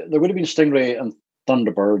 so there would have been Stingray and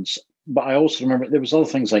Thunderbirds, but I also remember there was other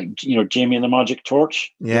things like, Jamie and the Magic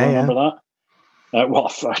Torch. Yeah, remember that?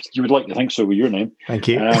 Well, you would like to think so with your name. Thank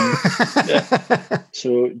you.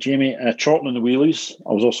 So Jamie, Trotton and the Wheelies,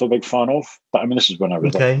 I was also a big fan of. But I mean, this is when I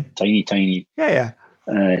was like tiny. Yeah.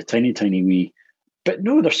 Tiny wee. But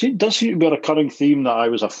no, does seem to be a recurring theme that I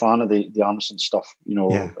was a fan of the Anderson stuff,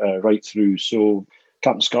 right through. So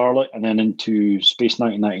Captain Scarlet, and then into Space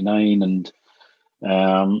 1999 and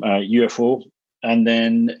UFO, and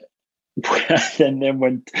then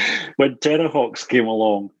when Terrahawks came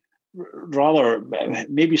along. Rather,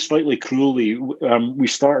 maybe slightly cruelly, we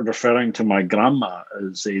started referring to my grandma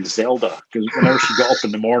as a Zelda, because whenever she got up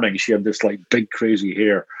in the morning, she had this like big crazy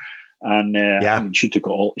hair, and I mean, she took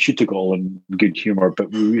it all in good humor.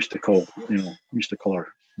 But we used to call her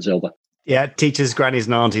Zelda. Yeah, teachers, grannies,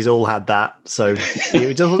 and aunties all had that, so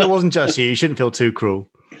it wasn't just you. You shouldn't feel too cruel.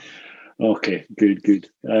 Okay, good.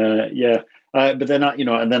 Yeah. But then,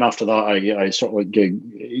 and then after that, I sort of like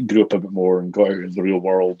grew up a bit more and got out into the real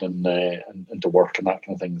world and into work and that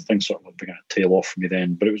kind of thing. Things sort of like began to tail off for me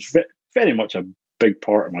then. But it was very much a big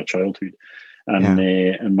part of my childhood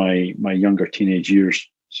and my younger teenage years.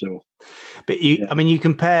 So, but I mean, you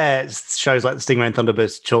compare shows like the Stingray and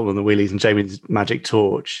Thunderbirds, Chorlton and the Wheelies, and Jamie's Magic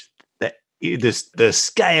Torch. The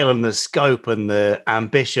scale and the scope and the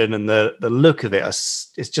ambition and the look of it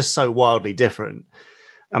is just so wildly different.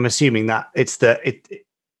 I'm assuming that it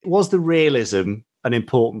was the realism an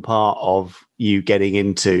important part of you getting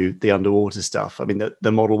into the underwater stuff. I mean,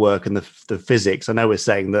 the model work and the physics. I know we're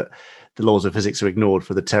saying that the laws of physics are ignored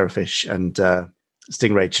for the Terrorfish and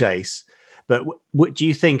Stingray chase, but do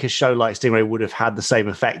you think a show like Stingray would have had the same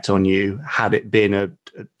effect on you had it been a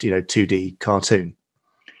 2D cartoon?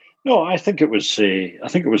 No, I think it was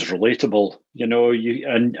relatable.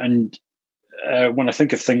 When I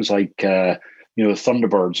think of things like.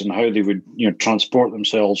 Thunderbirds and how they would, transport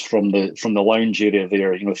themselves from the lounge area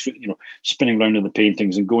there, spinning around in the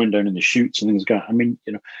paintings and going down in the chutes and things like that. I mean,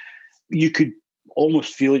 you could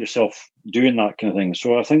almost feel yourself doing that kind of thing.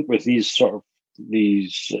 So I think with these,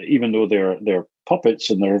 even though they're puppets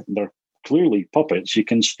and they're clearly puppets, you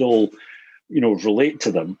can still, relate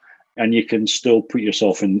to them and you can still put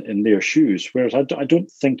yourself in their shoes. Whereas I don't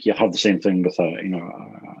think you have the same thing with an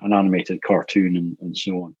animated cartoon and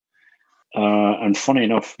so on. And funny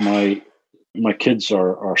enough, my kids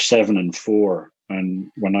are 7 and 4, and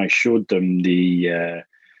when I showed them the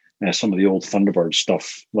some of the old Thunderbird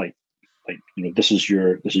stuff, like like, this is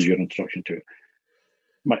your introduction to it.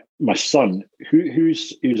 My son,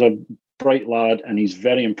 who's a bright lad, and he's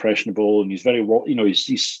very impressionable, and he's very well,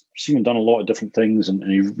 he's seen and done a lot of different things, and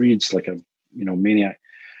he reads like a maniac.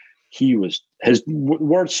 His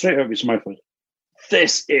words straight out of his mouth was,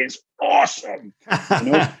 "This is awesome."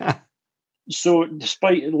 So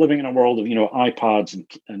despite living in a world of iPads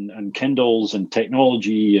and Kindles and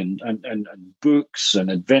technology and books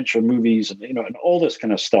and adventure movies and and all this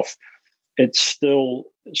kind of stuff, it still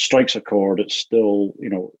strikes a chord. It still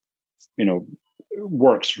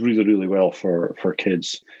works really, really well for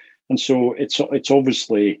kids. And so it's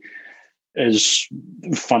obviously, as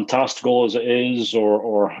fantastical as it is,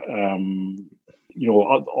 or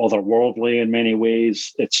otherworldly in many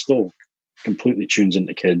ways, it still completely tunes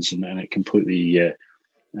into kids, and it completely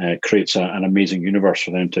creates an amazing universe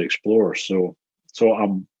for them to explore. So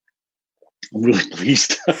I'm really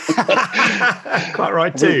pleased. Quite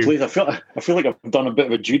right I'm too. really pleased. I feel like I've done a bit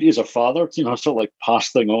of a duty as a father. Sort of like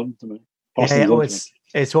pass thing on to me.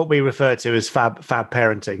 It's what we refer to as fab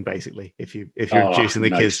parenting, basically. If you're introducing the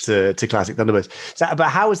kids to classic Thunderbirds. So, but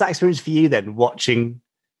how was that experience for you then, watching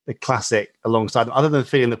the classic alongside them, other than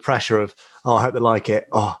feeling the pressure of, I hope they like it?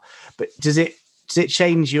 But does it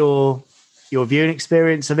change your viewing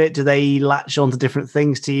experience of it? Do they latch on to different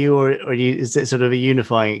things to you, or is it sort of a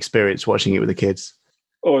unifying experience watching it with the kids?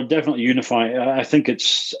 Oh, definitely unifying. I think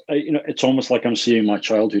it's it's almost like I'm seeing my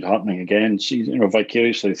childhood happening again,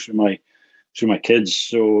 vicariously through my kids.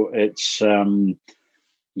 So it's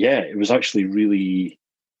it was actually really,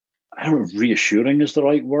 I don't know, reassuring is the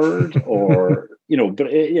right word, or but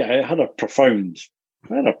it had a profound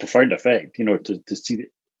effect, to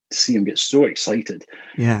see him get so excited,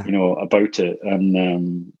 about it,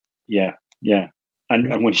 and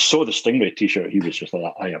and when he saw the Stingray T-shirt, he was just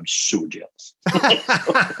like, "I am so jealous."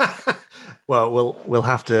 Well, we'll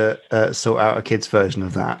have to sort out a kids' version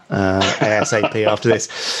of that ASAP after this.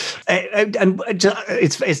 And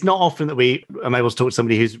it's not often that I'm able to talk to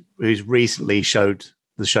somebody who's recently showed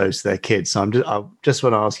the shows to their kids. So I just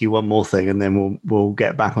want to ask you one more thing, and then we'll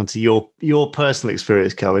get back onto your personal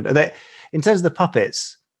experience, Kelvin. In terms of the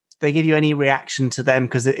puppets, they give you any reaction to them?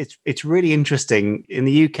 Because it's really interesting. In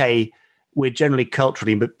the UK, we're generally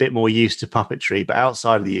culturally a bit more used to puppetry, but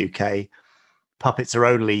outside of the UK, puppets are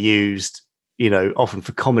only used, often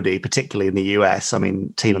for comedy, particularly in the US. I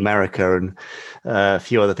mean, Team America and a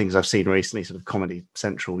few other things I've seen recently, sort of Comedy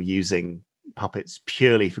Central, using puppets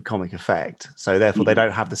purely for comic effect. So therefore, they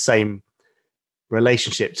don't have the same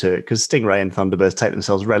relationship to it, because Stingray and Thunderbirds take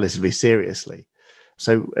themselves relatively seriously.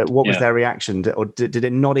 So what was their reaction? Or did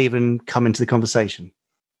it not even come into the conversation?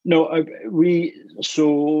 No,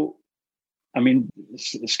 I mean,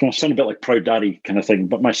 it's going to sound a bit like Proud Daddy kind of thing,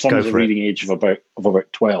 but my son is a reading age of about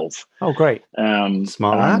 12. Oh, great!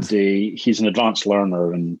 Smart lad. He's an advanced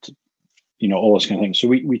learner, and all this kind of thing. So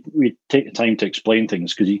we take the time to explain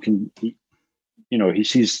things, because he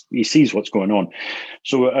sees what's going on.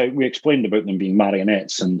 So we explained about them being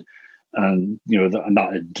marionettes, and that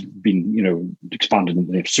had been expanded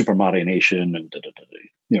into super marionation and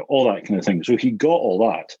all that kind of thing. So he got all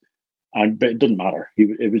that. But it didn't matter.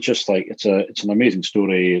 It was just like, it's an amazing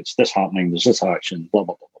story. It's this happening. There's this action. Blah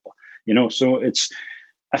blah blah blah blah. So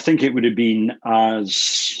I think it would have been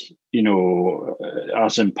as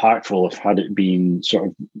as impactful if had it been sort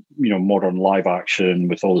of modern live action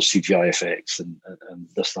with all the CGI effects and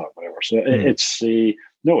this, that, whatever. So it's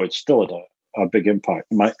still a big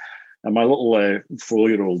impact. My little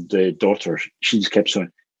 4-year-old daughter, she just kept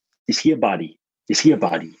saying, "Is he a baddie? Is he a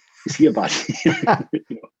baddie? Is he a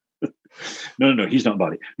baddie?" No, he's not a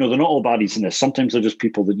baddie. No, they're not all baddies in this. Sometimes they're just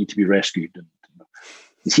people that need to be rescued. And,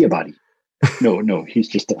 is he a baddie? No, he's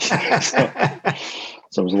just a...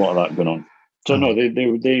 So there was a lot of that going on. So no,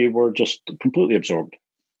 they were just completely absorbed.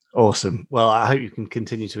 Awesome. Well, I hope you can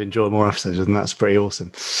continue to enjoy more episodes, and that's pretty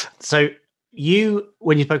awesome. So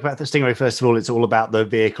when you spoke about the Stingray, first of all, it's all about the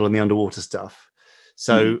vehicle and the underwater stuff.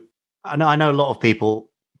 So I know a lot of people,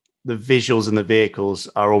 the visuals and the vehicles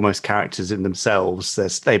are almost characters in themselves.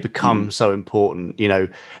 They become so important.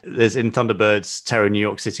 There's in Thunderbirds, Terror in New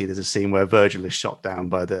York City, there's a scene where Virgil is shot down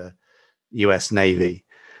by the US Navy,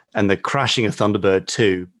 and the crashing of Thunderbird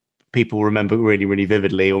 2, people remember really, really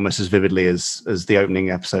vividly, almost as vividly as the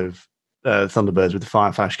opening episode of Thunderbirds with the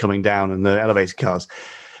fire flash coming down and the elevator cars.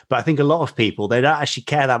 But I think a lot of people, they don't actually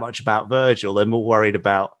care that much about Virgil. They're more worried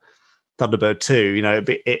about Thunderbird 2.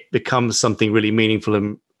 It becomes something really meaningful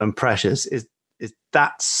and precious. Is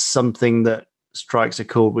that something that strikes a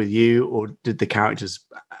chord with you, or did the characters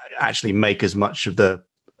actually make as much of the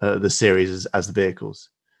series as the vehicles?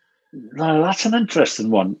 That's an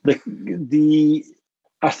interesting one.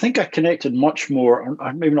 I think I connected much more,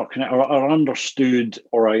 or maybe not connected, or I understood,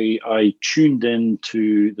 or I tuned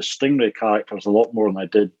into the Stingray characters a lot more than I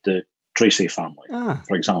did the Tracy family,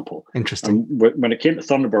 for example. Interesting. And when it came to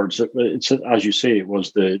Thunderbirds, it's as you say, it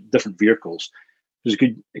was the different vehicles.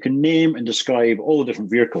 Because it could name and describe all the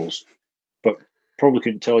different vehicles, but probably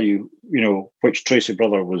couldn't tell you, which Tracy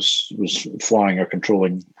brother was flying or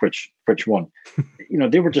controlling which one.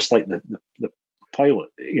 They were just like the pilot,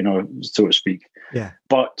 so to speak. Yeah.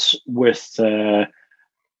 But with I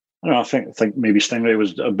don't know, I think maybe Stingray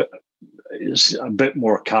was a bit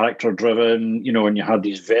more character driven, and you had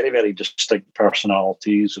these very, very distinct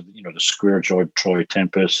personalities of, the square-jawed Troy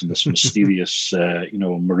Tempest and this mysterious,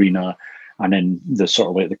 Marina, and then the sort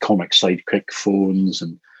of like the comic sidekick Phones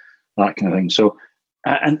and that kind of thing. So,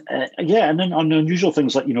 and then on unusual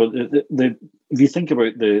things like, the if you think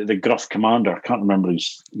about the gruff commander, I can't remember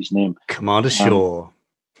his name. Commander Shaw.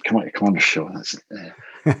 Commander Shaw. That's it.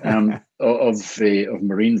 Of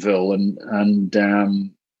Marineville, and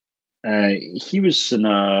he was in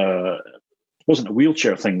wasn't a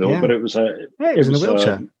wheelchair thing though, but it was a. Yeah, he was in a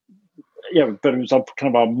wheelchair. But it was a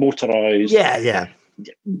kind of a motorized. Yeah,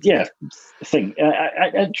 thing.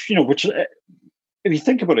 Which if you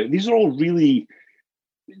think about it, these are all really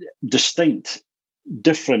distinct,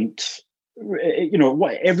 different.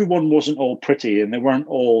 Everyone wasn't all pretty, and they weren't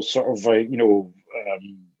all sort of like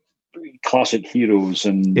classic heroes,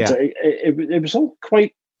 and it was all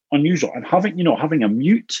quite unusual. And having a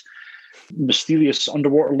mute, mysterious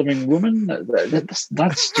underwater living woman,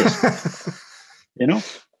 that's just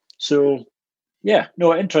So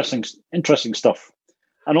interesting stuff.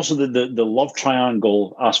 And also the love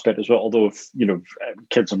triangle aspect as well. Although if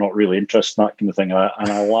kids are not really interested in that kind of thing,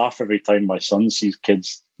 and I laugh every time my son sees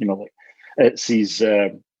kids, it sees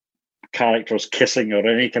characters kissing or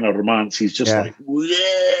any kind of romance. He's just like,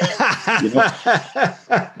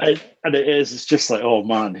 and it's just like, oh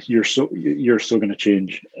man, you're so going to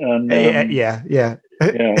change. And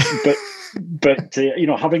but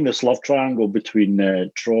having this love triangle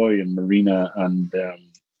between Troy and Marina and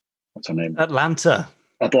what's her name? Atlanta.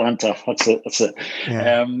 That's it.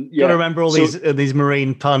 Yeah. Got to remember all these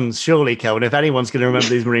marine puns, surely, Kelvin. If anyone's going to remember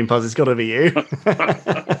these marine puns, it's got to be you.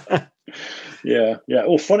 Yeah.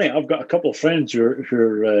 Well, funny, I've got a couple of friends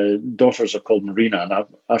whose daughters are called Marina, and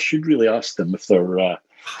I should really ask them if they're.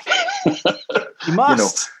 You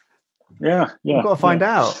must. Yeah. You've got to find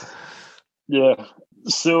out. Yeah.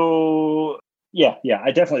 So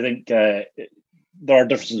I definitely think there are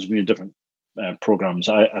differences between different programs.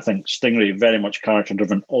 I think Stingray very much character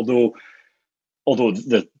driven, although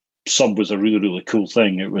the sub was a really, really cool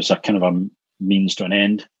thing. It was a kind of a means to an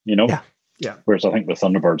end, Yeah. Whereas I think with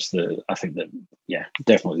Thunderbirds,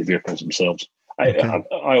 definitely the vehicles themselves. I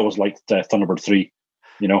always liked Thunderbird 3.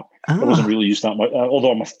 It wasn't really used that much.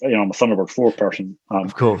 Although I'm a Thunderbird 4 person.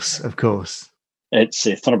 Of course. It's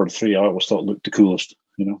Thunderbird 3. I always thought looked the coolest.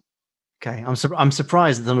 Okay, I'm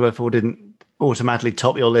surprised that Thunderbird 4 didn't automatically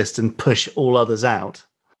top your list and push all others out.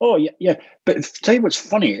 Oh yeah. But tell you what's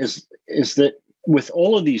funny is that with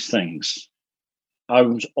all of these things, I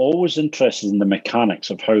was always interested in the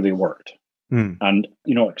mechanics of how they worked. And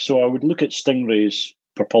so I would look at Stingray's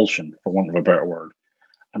propulsion, for want of a better word,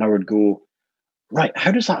 and I would go, right,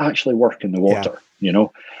 how does that actually work in the water?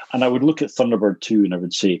 And I would look at Thunderbird 2 and I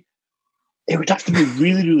would say, it would have to be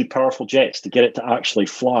really, really powerful jets to get it to actually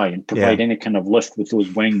fly and provide any kind of lift with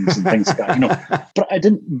those wings and things like that. But I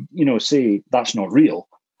didn't, say that's not real.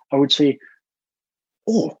 I would say,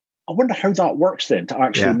 oh, I wonder how that works then to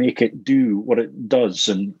actually make it do what it does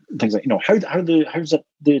and things like, how does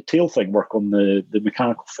the tail thing work on the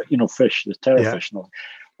mechanical fish, the terrorfish, and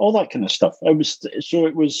all that kind of stuff. It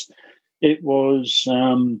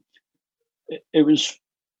was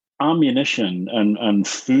ammunition and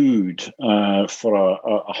food for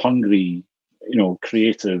a hungry,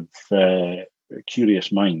 creative,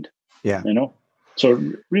 curious mind. Yeah,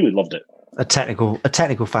 so really loved it. A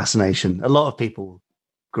technical fascination. A lot of people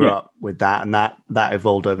grew up with that, and that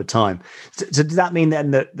evolved over time. So did that mean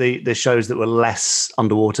then that the shows that were less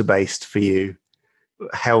underwater based for you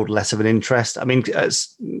held less of an interest? I mean,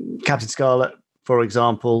 Captain Scarlet, for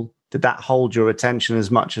example, did that hold your attention as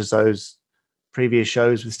much as those previous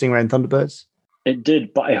shows with Stingray and Thunderbirds? It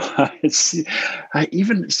did, but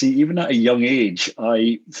even at a young age,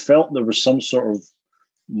 I felt there was some sort of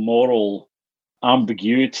moral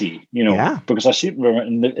ambiguity, because I seem to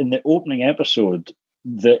remember in the opening episode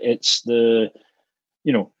that it's the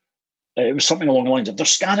it was something along the lines of they're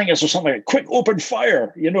scanning us or something. Like, quick, open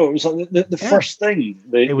fire! You know, it was like the first thing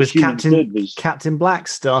the humans did was Captain Black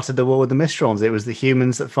started the war with the Mystrons. It was the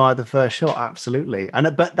humans that fired the first shot. Absolutely,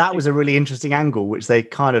 but that was a really interesting angle, which they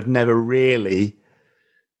kind of never really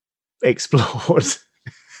explored.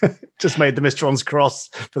 Just made the Mystrons cross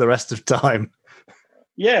for the rest of time.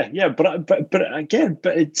 Yeah, but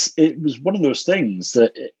it was one of those things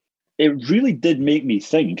that it really did make me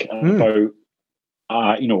think about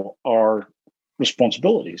our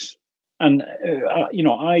responsibilities, and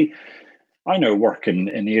I now work in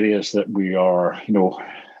areas that we are,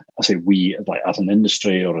 I say we, like as an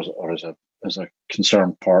industry or as a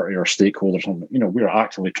concerned party or stakeholder, something, we're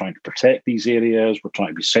actively trying to protect these areas. We're trying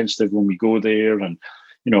to be sensitive when we go there, and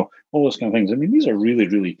all those kind of things. I mean, these are really,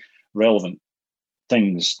 really relevant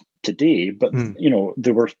things today, but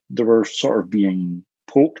they were sort of being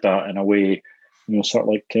poked at in a way, sort of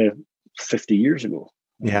like 50 years ago,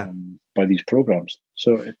 by these programs.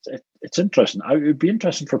 So it's interesting. It would be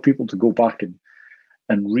interesting for people to go back and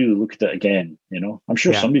really look at it again. I'm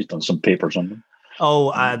sure somebody's done some papers on them.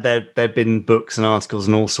 Oh, there've been books and articles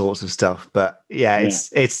and all sorts of stuff. But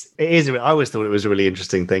it is. I always thought it was a really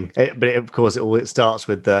interesting thing. Of course, it starts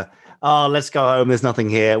with the, let's go home. There's nothing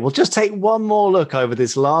here. We'll just take one more look over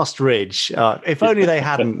this last ridge. If only they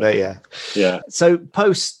hadn't. But yeah. So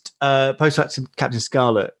post Captain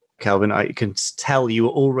Scarlet, Kelvin, I can tell you were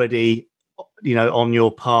already, on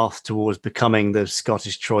your path towards becoming the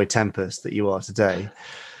Scottish Troy Tempest that you are today.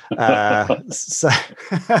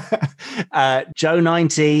 Joe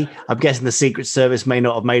 90, I'm guessing the Secret Service may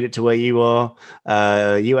not have made it to where you are.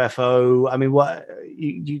 UFO, I mean, what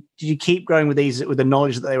did you keep growing with these, with the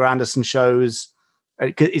knowledge that they were Anderson shows?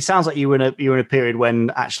 It sounds like you were in a period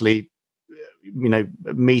when actually,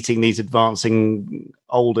 meeting these advancing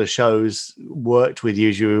older shows worked with you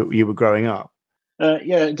as you were growing up.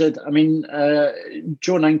 Yeah, it did. I mean,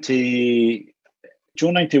 Joe 90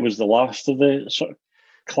 was the last of the sort of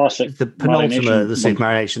classic, the penultimate of the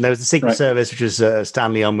Supermarionation. There was the Secret Service, which was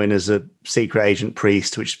Stanley Unwin as a secret agent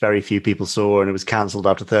priest, which very few people saw, and it was cancelled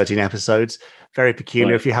after 13 episodes. Very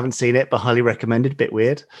peculiar. If you haven't seen it, but highly recommended. Bit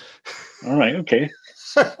weird. All right, okay.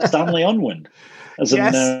 Stanley Unwin, as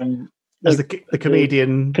the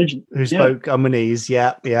comedian who spoke Unwinese.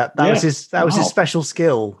 That was his special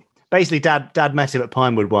skill. Basically, Dad met him at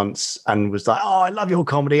Pinewood once and was like, "Oh, I love your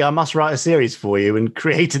comedy. I must write a series for you," and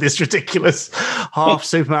created this ridiculous half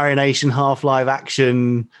Supermarionation, half live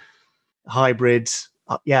action hybrid.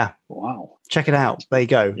 Wow. Check it out. There you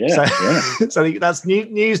go. So that's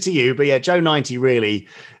news to you. But Joe 90 really,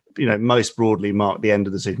 most broadly marked the end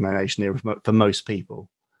of the Supermarionation era for most people.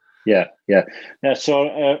 Yeah. So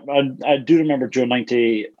I do remember Joe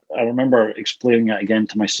 90. I remember explaining it again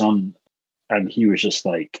to my son, and he was just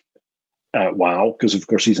like, wow, because of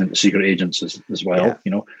course he's into secret agents as well.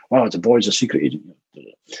 Wow, it's a boy's a secret agent.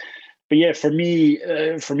 But for me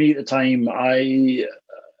at the time, I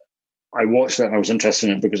watched it and I was interested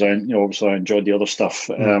in it because obviously I enjoyed the other stuff.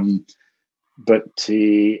 But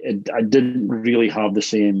I didn't really have the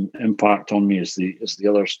same impact on me as the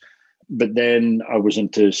others. But then I was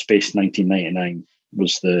into Space 1999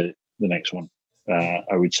 was the next one,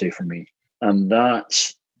 I would say, for me, and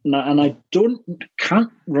that's. And I can't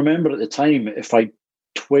remember at the time if I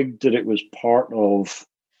twigged that it was part of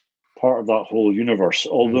that whole universe.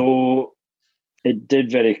 Although it did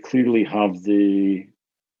very clearly have the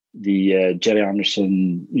Jerry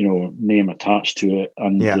Anderson name attached to it,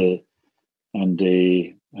 and it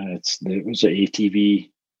was ATV.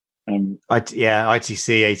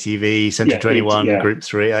 ITC, ATV, Century 21, Group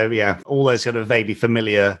 3. All those kind of vaguely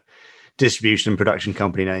familiar distribution and production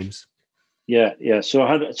company names. Yeah. So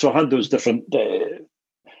I had those different,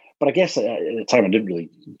 but I guess at the time I didn't really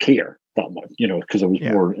care that much, because I was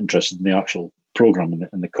more interested in the actual program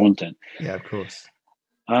and the content. Yeah, of course.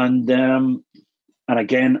 And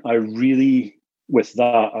again, I really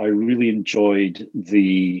enjoyed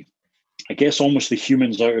almost the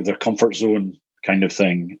humans out of their comfort zone kind of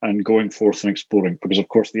thing and going forth and exploring. Because of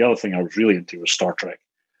course, the other thing I was really into was Star Trek,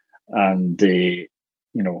 and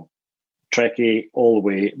Trekkie all the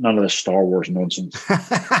way, none of this Star Wars nonsense.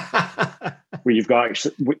 Where you've got,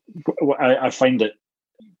 I find that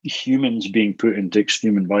humans being put into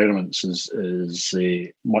extreme environments is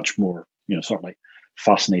much more, sort of like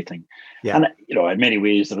fascinating. Yeah. And in many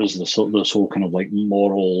ways there is this whole kind of like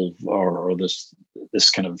moral or this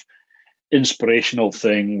kind of inspirational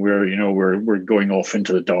thing where we're going off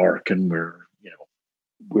into the dark and we're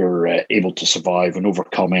able to survive and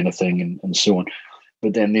overcome anything and so on.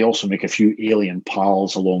 But then they also make a few alien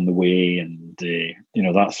pals along the way, and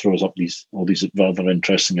that throws up all these other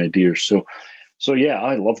interesting ideas. So So yeah,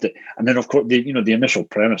 I loved it. And then of course the initial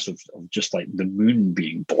premise of just like the moon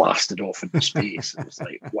being blasted off into space. It was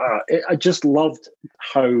like, wow. I just loved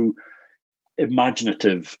how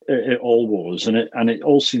imaginative it all was, and it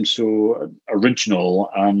all seems so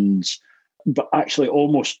original but actually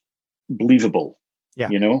almost believable. Yeah.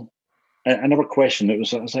 I never questioned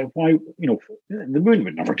it. I was like, why? The moon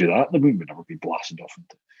would never do that. The moon would never be blasted off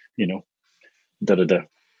into, da-da-da.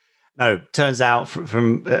 No, turns out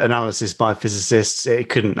from analysis by physicists, it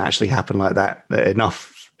couldn't actually happen like that.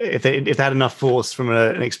 Enough if they had enough force from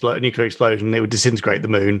a nuclear explosion, it would disintegrate the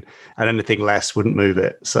moon, and anything less wouldn't move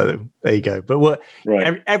it. So there you go. But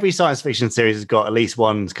every science fiction series has got at least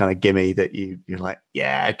one kind of gimme that you're like,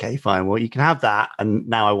 yeah, okay, fine. Well, you can have that, and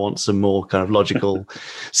now I want some more kind of logical,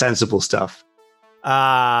 sensible stuff.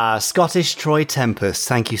 Scottish Troy Tempest.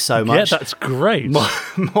 Thank you so much. Yeah, that's great.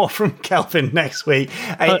 More from Kelvin next week.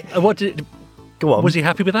 Go on. Was he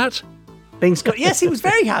happy with that? Yes, he was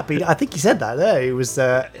very happy. I think he said that. He was.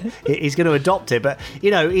 He's going to adopt it, but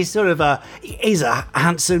he's sort of he's a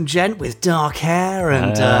handsome gent with dark hair,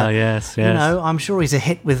 and yes. I'm sure he's a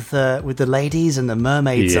hit with the ladies and the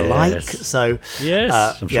mermaids alike. So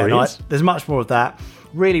yes, I'm sure he is. There's much more of that.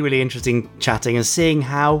 Really, really interesting chatting and seeing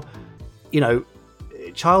how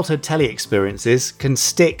childhood telly experiences can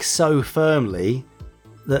stick so firmly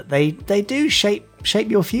that they do shape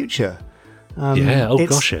your future.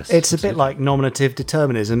 Yes. It's a bit like nominative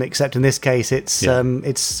determinism, except in this case it's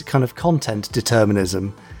kind of content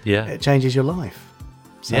determinism. Yeah. It changes your life.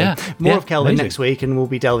 So more of Kelvin next week, and we'll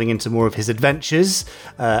be delving into more of his adventures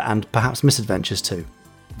and perhaps misadventures too.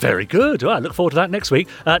 Very good. Well, I look forward to that next week.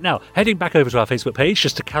 Now, heading back over to our Facebook page,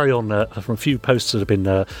 just to carry on from a few posts that have been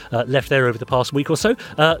left there over the past week or so.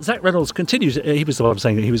 Zach Reynolds continues. He was the one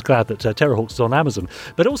saying that he was glad that Terrorhawks is on Amazon.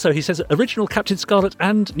 But also, he says, original Captain Scarlet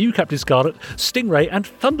and new Captain Scarlet, Stingray and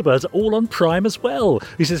Thunderbirds are all on Prime as well.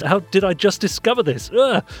 He says, how did I just discover this?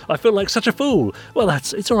 I feel like such a fool. Well,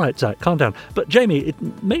 it's all right, Zach. Calm down. But, Jamie,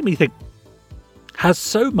 it made me think, has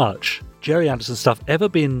so much Jerry Anderson stuff ever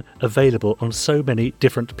been available on so many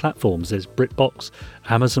different platforms? There's BritBox,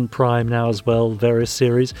 Amazon Prime now as well, various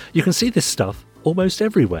series. You can see this stuff almost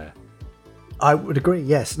everywhere. I would agree,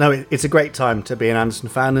 yes. No, it's a great time to be an Anderson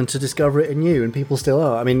fan and to discover it anew, and people still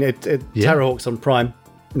are. I mean, Terrorhawks on Prime.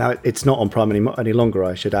 Now, it's not on Prime any longer,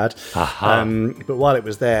 I should add. But while it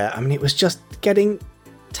was there, I mean, it was just getting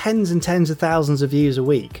tens and tens of thousands of views a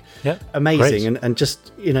week. Yeah, amazing. And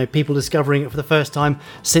just people discovering it for the first time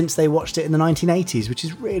since they watched it in the 1980s, which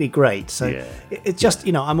is really great. So it's just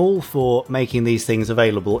I'm all for making these things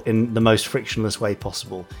available in the most frictionless way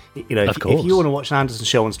possible. If you want to watch an Anderson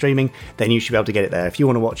show on streaming, then you should be able to get it there. If you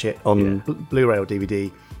want to watch it on Blu-ray or DVD,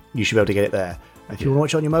 you should be able to get it there. If you want to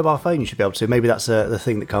watch it on your mobile phone, you should be able to. Maybe that's the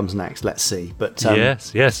thing that comes next. Let's see. But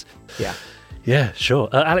yes yeah. Yeah, sure.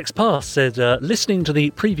 Alex Pass said, listening to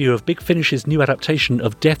the preview of Big Finish's new adaptation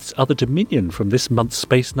of Death's Other Dominion from this month's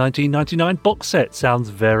Space 1999 box set sounds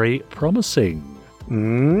very promising.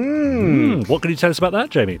 What can you tell us about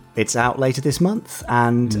that, Jamie? It's out later this month,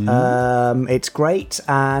 and it's great,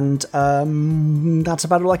 and that's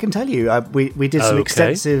about all I can tell you. We did some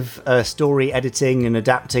extensive story editing and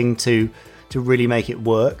adapting to really make it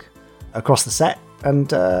work across the set,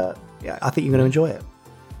 and I think you're going to enjoy it.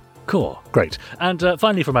 Cool, great. And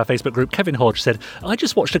finally from our Facebook group, Kevin Hodge said, I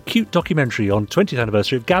just watched a cute documentary on 20th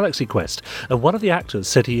anniversary of Galaxy Quest, and one of the actors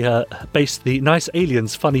said he based the Nice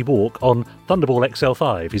Aliens Funny Walk on Thunderball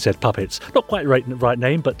XL5. He said puppets. Not quite right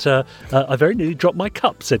name, but I very nearly dropped my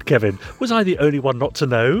cup, said Kevin. Was I the only one not to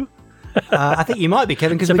know? I think you might be,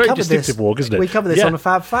 Kevin, because we covered this. Walk, isn't it? We covered this on a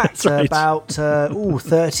Fab Fact about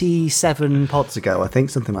 37 pods ago, I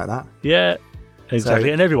think, something like that. Yeah. Exactly,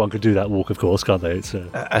 and everyone could do that walk, of course, can't they? It's,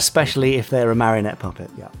 especially if they're a marionette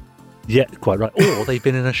puppet, Yeah, quite right. Or they've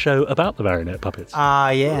been in a show about the marionette puppets.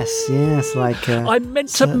 Yes, like... I meant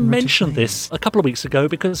to mention this a couple of weeks ago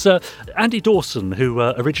because Andy Dawson, who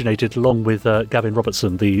originated along with Gavin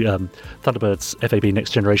Robertson, the Thunderbirds FAB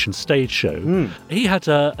Next Generation stage show, he had,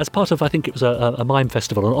 as part of, I think it was a mime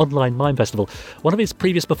festival, an online mime festival, one of his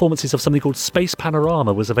previous performances of something called Space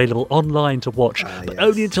Panorama was available online to watch, but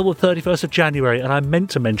only until the 31st of January, and I meant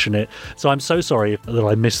to mention it, so I'm so sorry that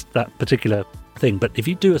I missed that particular thing. But if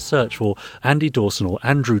you do a search for Andy Dawson or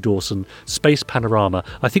Andrew Dawson Space Panorama,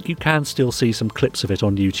 I think you can still see some clips of it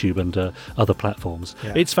on YouTube and other platforms.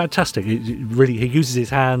 It's fantastic. He uses his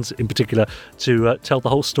hands in particular to tell the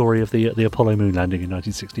whole story of the Apollo moon landing in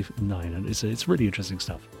 1969, and it's really interesting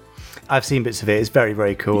stuff. I've seen bits of it. It's very,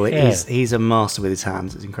 very cool. He's a master with his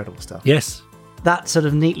hands. It's incredible stuff. Yes, that sort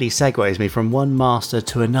of neatly segues me from one master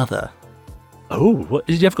to another. Oh,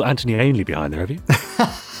 you've got Anthony Ainley behind there, have you?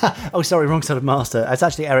 Oh, sorry, wrong side of Master. It's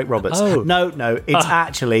actually Eric Roberts. Oh. No, it's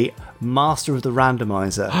actually Master of the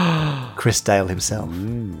Randomizer, Chris Dale himself.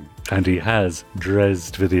 And he has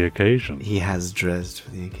dressed for the occasion. He has dressed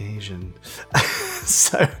for the occasion.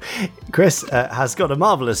 So, Chris has got a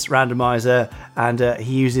marvellous randomizer, and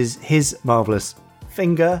he uses his marvellous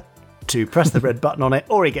finger to press the red button on it,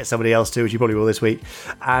 or he gets somebody else to, which you probably will this week.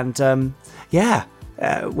 And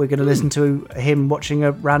we're going to listen to him watching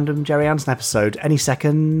a random Jerry Anderson episode any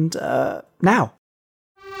second now.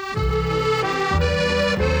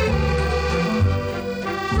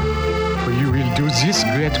 You will do this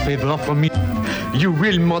great favor for me. You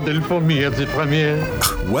will model for me at the premiere.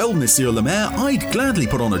 Well, Monsieur Lemaire, I'd gladly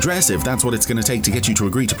put on a dress if that's what it's going to take to get you to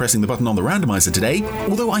agree to pressing the button on the randomizer today,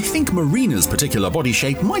 although I think Marina's particular body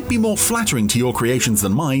shape might be more flattering to your creations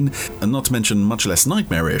than mine, and not to mention much less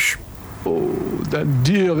nightmarish. Oh, that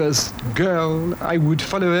dearest girl. I would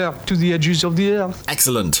follow her to the edges of the earth.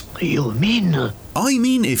 Excellent. You mean? I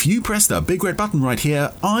mean, if you press the big red button right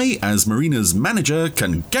here, I, as Marina's manager,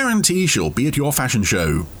 can guarantee she'll be at your fashion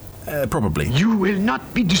show. Probably. You will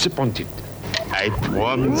not be disappointed. I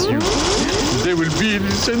promise you. There will be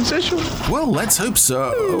a sensation. Well, let's hope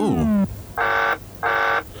so. Oh,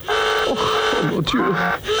 mon Dieu.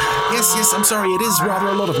 Yes, I'm sorry, it is rather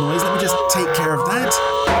a lot of noise. Let me just take care of that.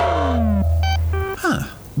 Huh.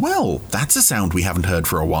 Well, that's a sound we haven't heard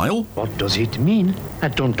for a while. What does it mean? I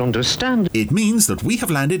don't understand. It means that we have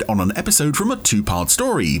landed on an episode from a 2-part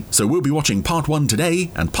story. So we'll be watching part 1 today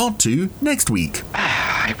and part 2 next week.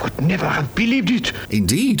 I would never have believed it.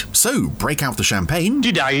 Indeed. So break out the champagne.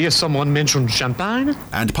 Did I hear someone mention champagne?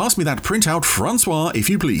 And pass me that printout, Francois, if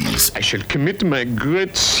you please. I shall commit my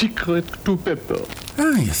great secret to Pepper.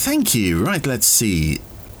 Oh, thank you. Right, let's see.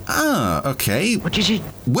 Okay. What is it?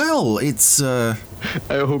 Well, it's, I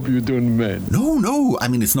hope you don't mind. No. I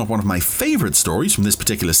mean, it's not one of my favourite stories from this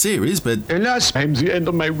particular series, but... Alas, I'm the end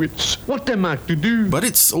of my wits. What am I to do? But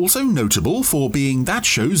it's also notable for being that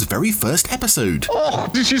show's very first episode. Oh,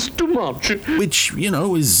 this is too much. Which,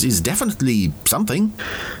 is definitely something.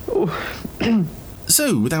 Oh.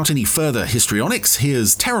 So, without any further histrionics,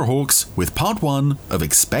 here's Terrorhawks with part 1 of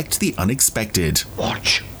Expect the Unexpected.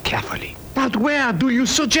 Watch carefully. But where do you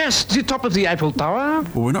suggest? The top of the Eiffel Tower?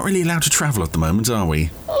 Well, we're not really allowed to travel at the moment, are we?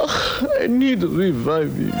 Oh, I need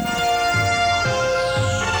reviving.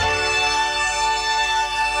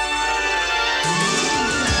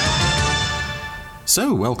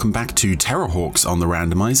 So, welcome back to Terrorhawks on the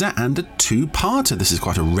Randomizer, and a 2-parter. This is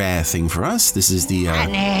quite a rare thing for us. This is the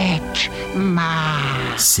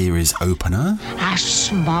series opener. A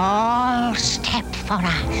small step for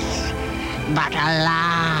us, but a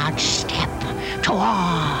large step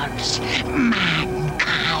towards mankind.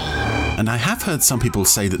 And I have heard some people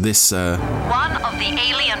say that this one of the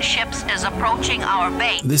alien ships is approaching our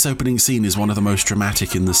base. This opening scene is one of the most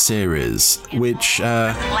dramatic in the series, which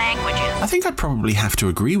languages. I think I'd probably have to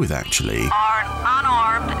agree with, actually. Are an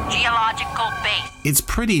unarmed geological base. It's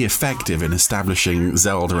pretty effective in establishing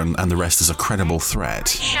Zelda and the rest as a credible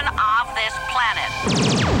threat. Of this planet.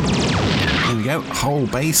 There we go, whole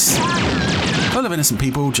base full of innocent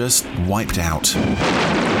people just wiped out.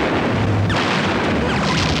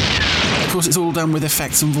 Of course, it's all done with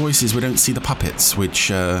effects and voices. We don't see the puppets, which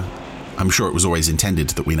I'm sure it was always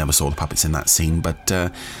intended that we never saw the puppets in that scene, but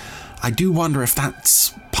I do wonder if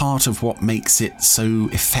that's part of what makes it so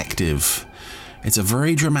effective. It's a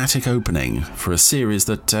very dramatic opening for a series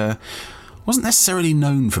that wasn't necessarily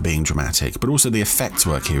known for being dramatic, but also the effects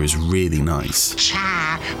work here is really nice.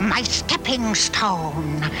 My stepping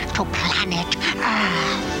stone to planet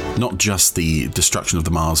Earth. Not just the destruction of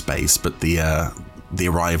the Mars base, but the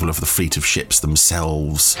arrival of the fleet of ships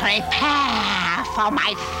themselves. Prepare for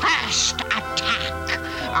my first attack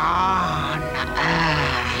on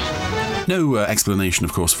Earth. No explanation,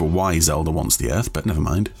 of course, for why Zelda wants the Earth, but never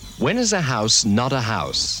mind. When is a house not a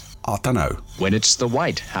house? I don't know. When it's the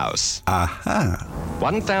White House. Aha.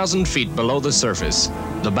 1,000 feet below the surface,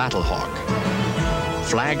 the Battlehawk.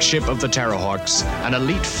 Flagship of the Terrorhawks, an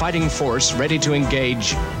elite fighting force ready to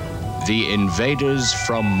engage the invaders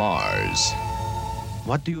from Mars.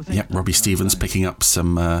 What do you think? Yep, Robbie Stevens picking up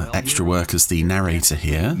some extra work as the narrator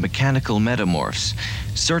here. Mechanical metamorphs.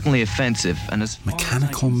 Certainly offensive and as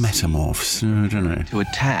Mechanical metamorphs. I don't know. To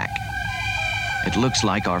attack. It looks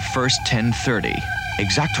like our first 1030.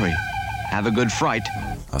 Exactly. Have a good fright.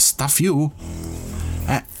 I'll stuff you.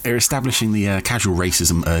 They're establishing the casual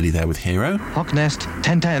racism early there with Hero. Hawk Nest,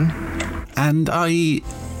 1010. And I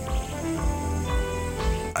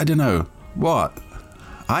don't know. What?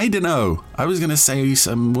 I don't know. I was going to say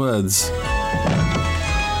some words.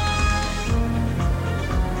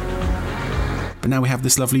 but now we have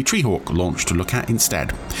this lovely Treehawk launch to look at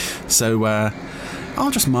instead. So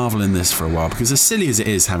I'll just marvel in this for a while, because as silly as it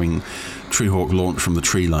is having Treehawk launch from the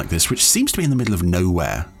tree like this, which seems to be in the middle of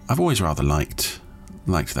nowhere, I've always rather liked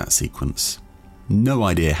that sequence. No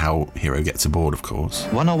idea how Hero gets aboard, of course.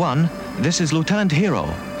 101, this is Lieutenant Hero.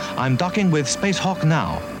 I'm docking with Space Hawk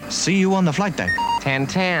now. See you on the flight deck.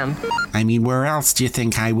 10-10. I mean, where else do you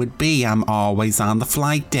think I would be? I'm always on the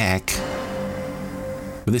flight deck.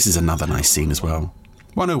 But this is another nice scene as well.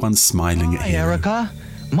 101's smiling at Hi, Hero. Erica.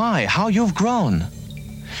 My, how you've grown.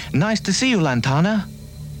 Nice to see you, Lantana.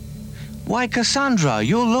 Why, Cassandra,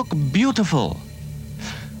 you look beautiful.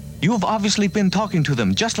 You've obviously been talking to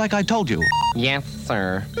them, just like I told you. Yes,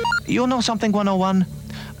 sir. You know something, 101?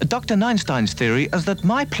 Dr. Einstein's theory is that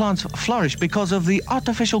my plants flourish because of the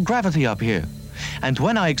artificial gravity up here. And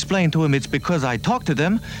when I explain to him it's because I talk to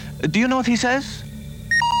them, do you know what he says?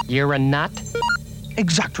 You're a nut?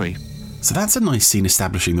 Exactly. So that's a nice scene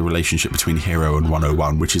establishing the relationship between Hero and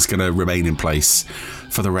 101, which is going to remain in place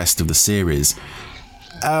for the rest of the series.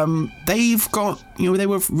 They've got, they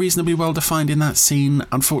were reasonably well defined in that scene.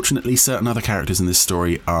 Unfortunately, certain other characters in this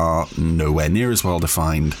story are nowhere near as well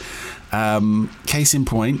defined. Case in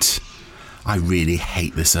point, I really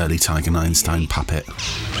hate this early Tiger Einstein puppet.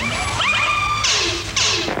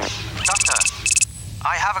 Doctor,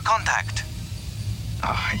 I have a contact.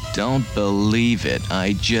 I don't believe it.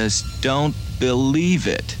 I just don't believe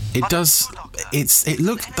it. It does.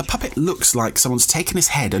 The puppet looks like someone's taken his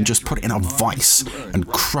head and just put it in a vice and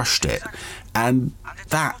crushed it, and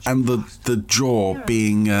that and the jaw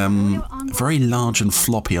being very large and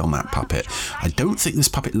floppy on that puppet. I don't think this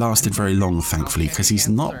puppet lasted very long, thankfully, because he's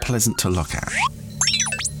not pleasant to look at.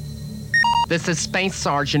 This is Space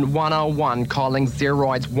Sergeant 101 calling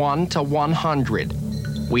Zeroids 1 to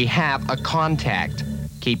 100. We have a contact.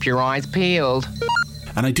 Keep your eyes peeled.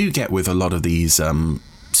 And I do get with a lot of these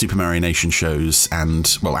Super Mario Nation shows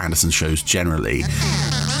and, well, Anderson shows generally,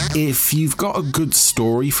 if you've got a good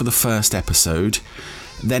story for the first episode,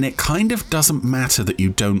 then it kind of doesn't matter that you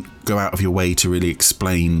don't go out of your way to really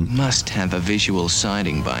explain... Must have a visual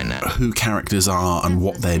sighting by now. ...who characters are and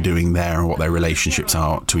what they're doing there and what their relationships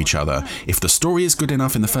are to each other. If the story is good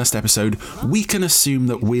enough in the first episode, we can assume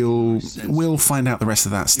that we'll find out the rest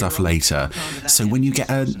of that stuff later. So when you get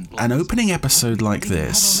an opening episode like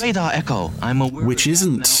this... Radar echo. Which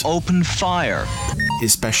isn't... Open fire.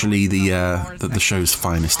 Especially the show's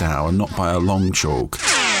finest hour, not by a long chalk.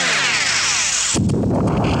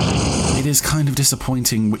 It is kind of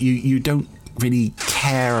disappointing. You don't really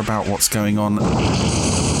care about what's going on,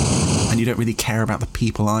 and you don't really care about the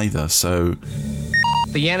people either, so...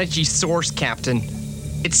 The energy source, Captain.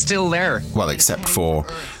 It's still there. Well, except for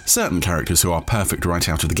certain characters who are perfect right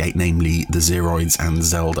out of the gate, namely the Zeroids and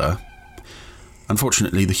Zelda.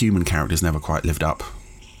 Unfortunately, the human characters never quite lived up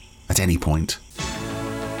at any point.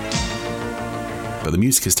 But the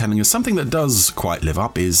music is telling us something that does quite live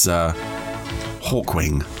up is...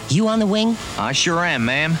 Hawkwing. You on the wing? I sure am,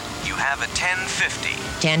 ma'am. You have a 1050.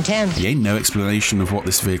 10-10. There ain't no explanation of what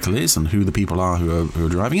this vehicle is and who the people are who are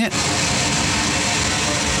driving it.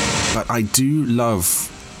 But I do love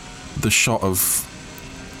the shot of...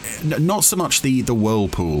 Not so much the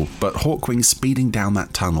whirlpool, but Hawkwing speeding down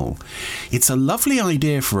that tunnel. It's a lovely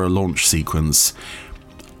idea for a launch sequence,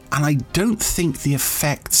 and I don't think the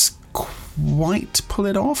effects quite pull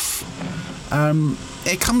it off.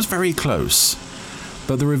 It comes very close.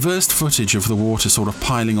 But the reversed footage of the water sort of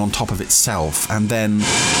piling on top of itself, and then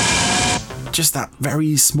just that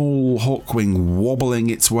very small Hawkwing wobbling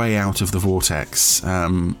its way out of the vortex. I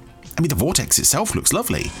mean, the vortex itself looks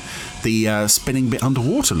lovely. The spinning bit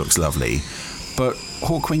underwater looks lovely. But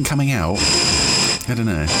Hawkwing coming out, I don't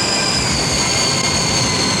know.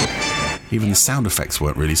 Even the sound effects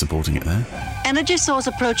weren't really supporting it there. Energy source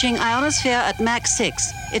approaching ionosphere at Mach 6.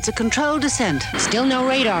 It's a controlled descent. Still no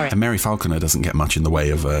radar. And Mary Falconer doesn't get much in the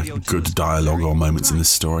way of good dialogue or moments in this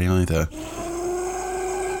story either.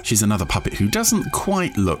 She's another puppet who doesn't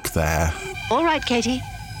quite look there. All right, Katie.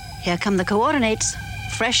 Here come the coordinates.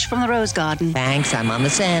 Fresh from the rose garden. Thanks, I'm on the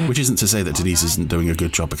sand. Which isn't to say that Denise isn't doing a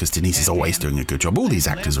good job, because Denise is always doing a good job. All these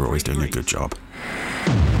actors are always doing a good job.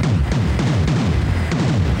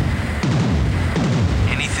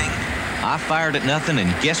 I fired at nothing, and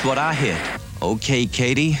guess what I hit? Okay,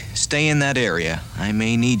 Katie, stay in that area. I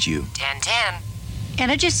may need you. 10-10.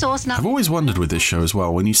 Energy source now. I've always wondered with this show as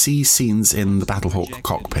well, when you see scenes in the Battlehawk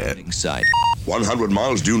cockpit. 100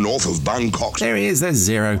 miles due north of Bangkok. There he is, there's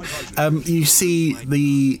Zero. You see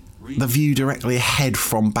the view directly ahead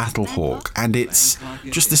from Battlehawk, and it's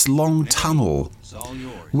just this long tunnel,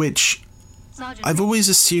 which I've always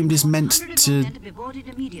assumed is meant to,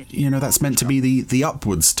 that's meant to be the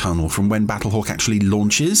upwards tunnel from when Battlehawk actually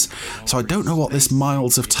launches. So I don't know what this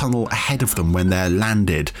miles of tunnel ahead of them when they're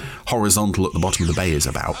landed horizontal at the bottom of the bay is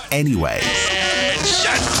about. Anyway,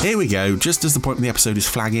 here we go. Just as the point of the episode is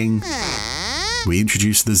flagging, we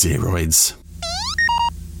introduce the Zeroids.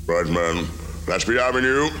 Right, man. Let's be having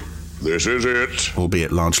you. This is it.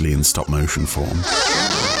 Albeit largely in stop motion form.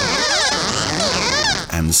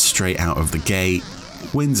 And straight out of the gate,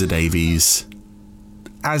 Windsor Davies,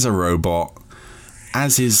 as a robot,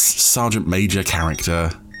 as his Sergeant Major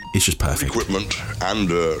character, is just perfect. Equipment and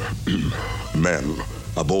men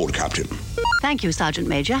aboard, Captain. Thank you, Sergeant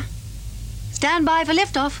Major. Stand by for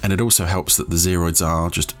liftoff. And it also helps that the Zeroids are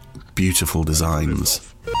just beautiful designs.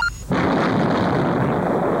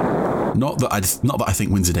 Not that I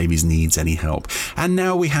think Windsor Davies needs any help. And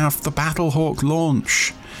now we have the Battlehawk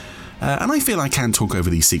launch. And I feel I can talk over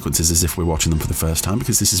these sequences as if we're watching them for the first time,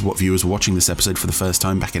 because this is what viewers watching this episode for the first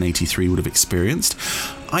time back in '83 would have experienced.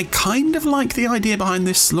 I kind of like the idea behind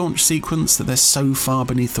this launch sequence, that they're so far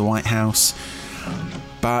beneath the White House.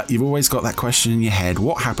 But you've always got that question in your head,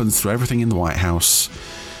 what happens through everything in the White House?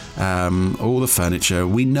 All the furniture.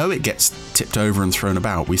 We know it gets tipped over and thrown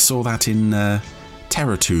about. We saw that in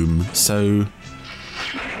Terror Tomb. So,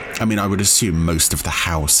 I mean, I would assume most of the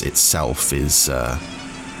house itself is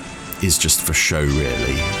just for show,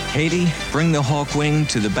 really. Haiti, bring the Hawkwing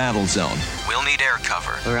to the battle zone. We'll need air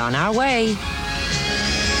cover. We're on our way.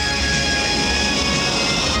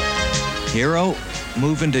 Hero,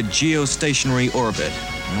 move into geostationary orbit.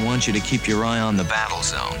 I want you to keep your eye on the battle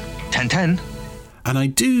zone. 10-10. And I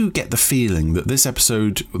do get the feeling that this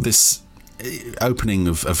episode, this opening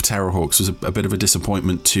of Terrorhawks was a bit of a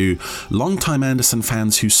disappointment to long-time Anderson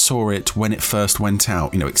fans who saw it when it first went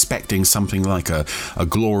out, expecting something like a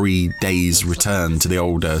Glory Days return to the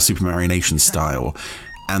old Super Mario Nation style,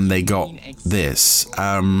 and they got this.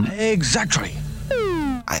 Exactly.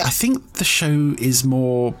 I think the show is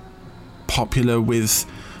more popular with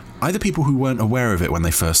either people who weren't aware of it when they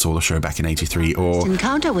first saw the show back in '83, or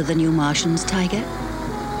encounter with the new Martians, Tiger.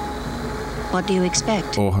 What do you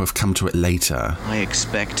expect? Or have come to it later. I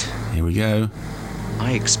expect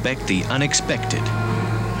the unexpected.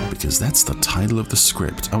 Because that's the title of the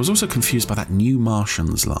script. I was also confused by that new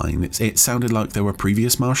Martians line. It sounded like there were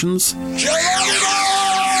previous Martians.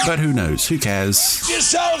 But who knows? Who cares?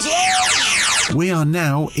 We are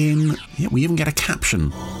now in... Yeah, we even get a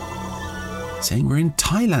caption saying we're in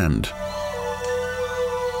Thailand.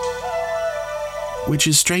 Which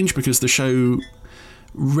is strange because the show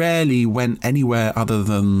rarely went anywhere other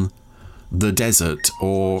than the desert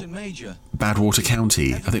or Badwater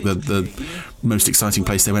County. I think the most exciting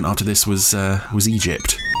place they went after this was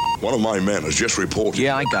Egypt. One of my men has just reported.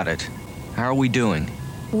 Yeah, I got it. How are we doing?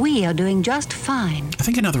 We are doing just fine. I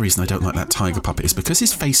think another reason I don't like that tiger puppet is because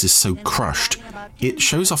his face is so crushed. It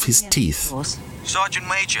shows off his teeth. Sergeant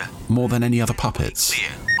Major. More than any other puppets.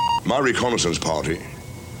 My reconnaissance party,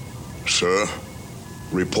 sir,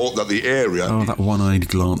 report that the area... Oh, that one-eyed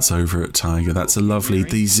glance over at Tiger. That's a lovely...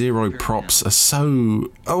 The Zero props are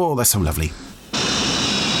so... Oh, they're so lovely.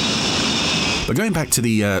 But going back to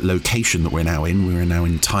the location that we're now in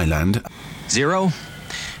Thailand. Zero?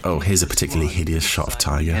 Oh, here's a particularly hideous shot of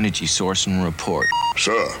Tiger. Energy source and report.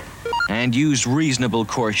 Sir. And use reasonable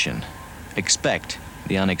caution. Expect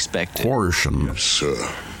the unexpected. Caution. Yes, sir.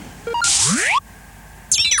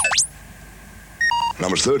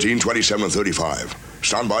 Numbers 13, 27, and 35.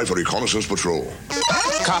 Stand by for reconnaissance patrol.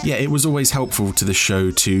 Yeah, it was always helpful to the show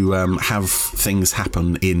to have things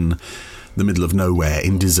happen in the middle of nowhere,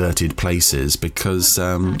 in deserted places, because...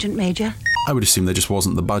 Sergeant Major? I would assume there just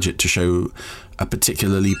wasn't the budget to show a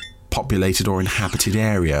particularly populated or inhabited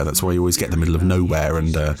area. That's why you always get the middle of nowhere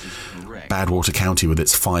and Badwater County with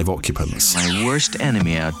its 5 occupants. My worst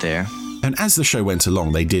enemy out there. And as the show went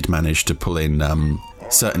along, they did manage to pull in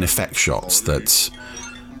certain effect shots that...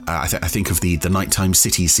 I think of the nighttime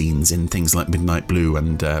city scenes in things like Midnight Blue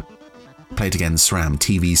and Play It Again, SRAM,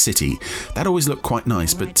 TV City. That always looked quite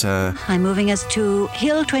nice, but... I'm moving us to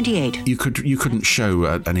Hill 28. You couldn't show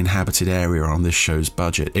an inhabited area on this show's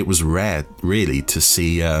budget. It was rare, really, to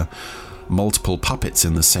see multiple puppets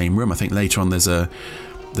in the same room. I think later on there's a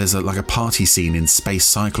party scene in Space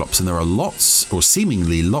Cyclops, and there are lots, or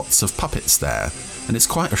seemingly lots, of puppets there, and it's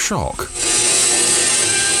quite a shock.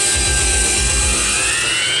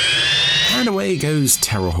 And away goes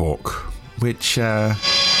Terrorhawk, which, I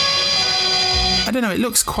don't know, it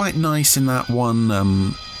looks quite nice in that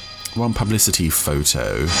one publicity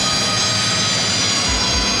photo.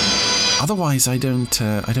 Otherwise, I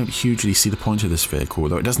don't hugely see the point of this vehicle,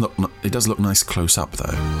 though it does look nice close up,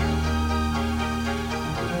 though.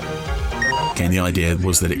 Again, the idea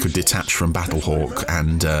was that it could detach from Battlehawk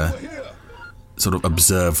and sort of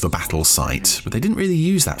observe the battle site, but they didn't really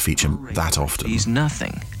use that feature that often. He's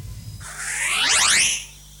nothing.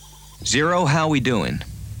 Zero, how we doing?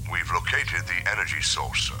 We've located the energy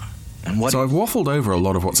source, sir. And what? So I've waffled over a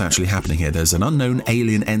lot of what's actually happening here. There's an unknown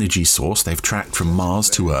alien energy source they've tracked from Mars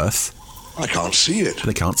to Earth. I can't see it.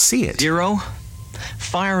 They can't see it. Zero,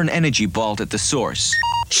 fire an energy bolt at the source.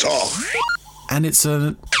 So? And it's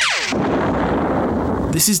a...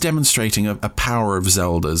 This is demonstrating a power of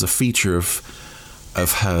Zelda's, a feature of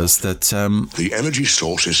hers that... the energy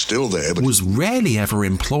source is still there, but... was rarely ever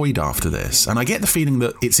employed after this. And I get the feeling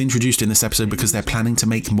that it's introduced in this episode because they're planning to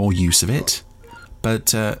make more use of it.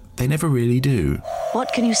 But they never really do.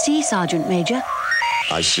 What can you see, Sergeant Major?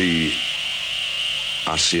 I see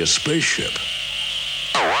a spaceship.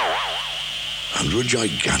 Under a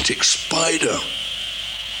gigantic spider.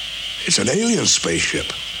 It's an alien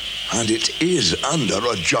spaceship. And it is under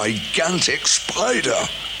a gigantic spider.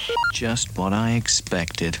 Just what I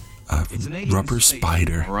expected. A rubber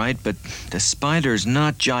spider. Right, but the spider's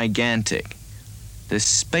not gigantic. The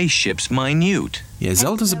spaceship's minute. Yeah,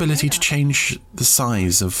 Zelda's ability to change the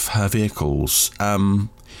size of her vehicles.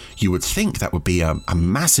 You would think that would be a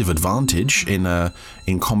massive advantage in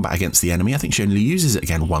combat against the enemy. I think she only uses it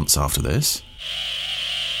again once after this.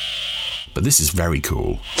 But this is very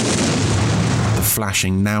cool. The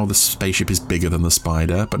flashing, now the spaceship is bigger than the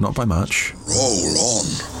spider, but not by much. Roll on.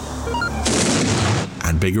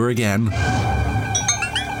 And bigger again.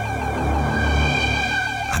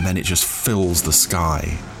 And then it just fills the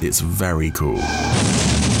sky. It's very cool.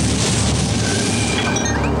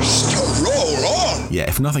 Roll on! Yeah,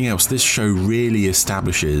 if nothing else, this show really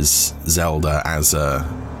establishes Zelda as a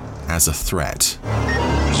threat.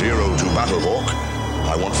 Zero to Battlehawk.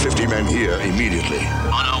 I want 50 men here immediately.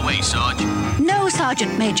 On our way, Sarge. No,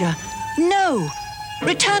 Sergeant Major. No.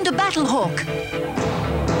 Return to Battlehawk.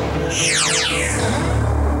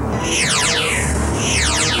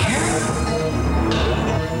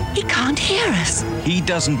 He can't hear us. He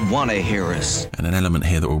doesn't want to hear us. And an element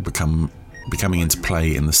here that will be coming into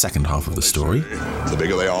play in the second half of the story. The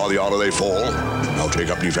bigger they are, the harder they fall. Now take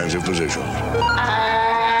up defensive positions.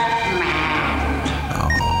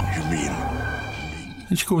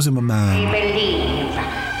 And she calls him a man. I believe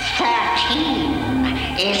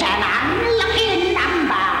 13 is an unlucky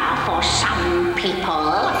number for some people.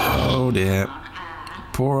 Oh dear.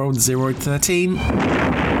 Poor old 013.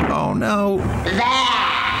 Oh no. There!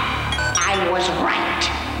 I was right.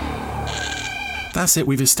 That's it,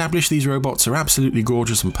 we've established these robots are absolutely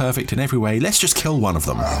gorgeous and perfect in every way. Let's just kill one of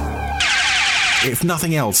them. If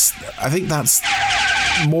nothing else, I think that's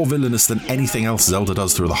more villainous than anything else Zelda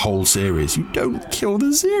does through the whole series. You don't kill the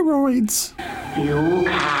Zeroids. You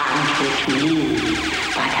can't hit me,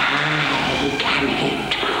 but I can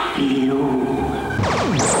hit you.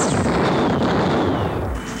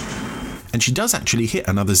 And she does actually hit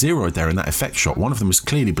another Zeroid there in that effect shot. One of them was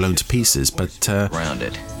clearly blown to pieces, but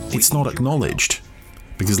Rounded. It's not acknowledged.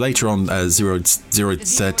 Because later on,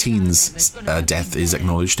 013's death is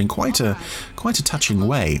acknowledged in quite a touching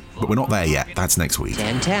way. But we're not there yet. That's next week.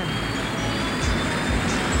 10-10.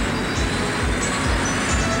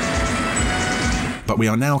 But we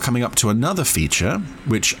are now coming up to another feature,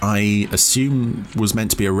 which I assume was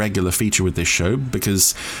meant to be a regular feature with this show,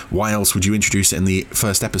 because why else would you introduce it in the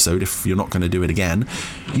first episode if you're not going to do it again?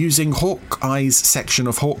 Using Hawkeye's section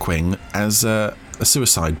of Hawkwing as a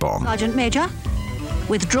suicide bomb. Sergeant Major,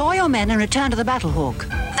 withdraw your men and return to the Battlehawk.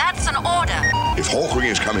 That's an order. If Hawkwing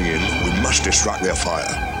is coming in, we must distract their fire.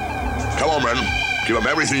 Come on, men. Give them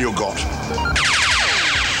everything you've got.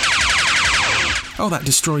 Oh, that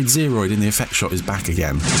destroyed Zeroid in the effect shot is back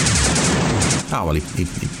again. Oh, well, he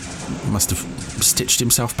must have stitched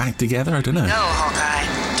himself back together, I don't know. Go, Hawkeye.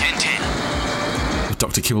 10-10.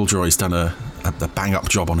 Dr. Killjoy's done a bang-up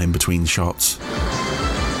job on him between shots.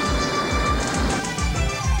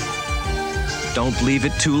 Don't leave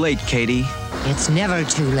it too late, Katie. It's never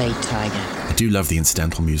too late, Tiger. I do love the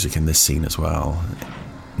incidental music in this scene as well.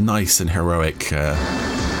 Nice and heroic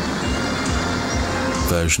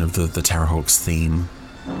version of the Terrorhawks theme.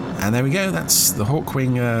 And there we go, that's the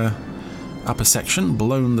Hawkwing upper section,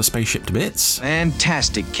 blown the spaceship to bits.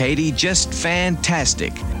 Fantastic, Katie, just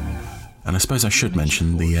fantastic. And I suppose I should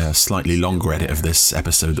mention the slightly longer edit of this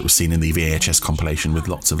episode that was seen in the VHS compilation with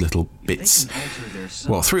lots of little bits.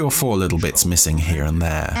 Well, 3 or 4 little bits missing here and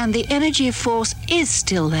there. And the energy force is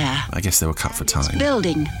still there. I guess they were cut for time.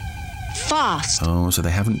 Building. Fast. Oh, so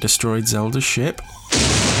they haven't destroyed Zelda's ship?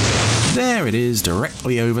 There it is,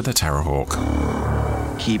 directly over the Terrorhawk.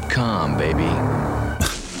 Keep calm, baby.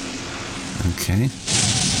 Okay.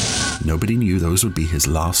 Nobody knew those would be his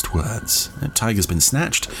last words. Tiger's been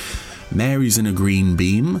snatched. Mary's in a green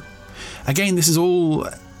beam. Again, this is all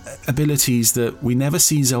abilities that we never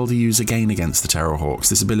see Zelda use again against the Terrorhawks.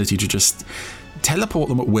 This ability to just teleport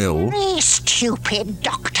them at will. Stupid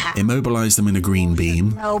doctor. Immobilize them in a green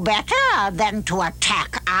beam. No better than to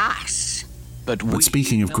attack us. But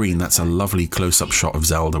speaking of green, that's a lovely close-up shot of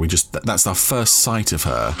Zelda. That's our first sight of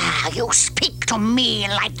her. You speak to me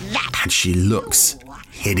like that. And she looks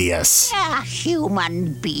hideous. A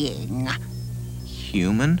human being.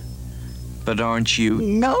 Human? But aren't you?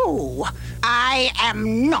 No, I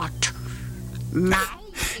am not.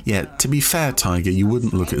 Yeah, to be fair, Tiger, you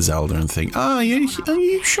wouldn't look at Zelda and think, are you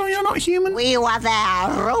sure you're not human? We were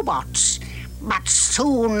their robots. But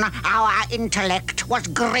soon our intellect was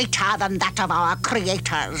greater than that of our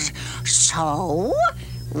creators. So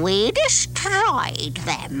we destroyed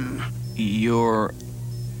them. Your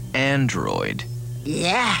android?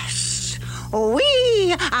 Yes.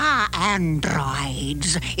 We are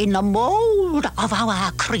androids in the mold of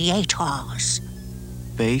our creators.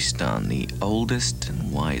 Based on the oldest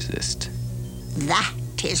and wisest. That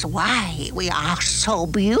is why we are so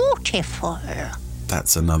beautiful.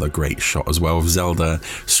 That's another great shot as well of Zelda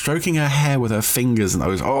stroking her hair with her fingers and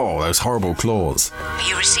those horrible claws. Are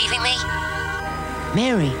you receiving me?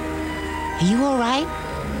 Mary, are you all right?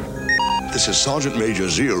 This is Sergeant Major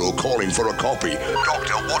Zero calling for a copy.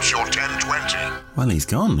 Doctor, what's your 1020? Well, he's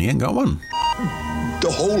gone. He ain't got one. The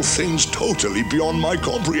whole thing's totally beyond my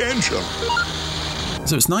comprehension.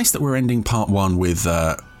 So it's nice that we're ending part one with,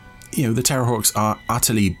 the Terrorhawks are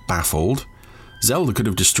utterly baffled. Zelda could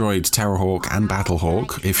have destroyed Terrorhawk and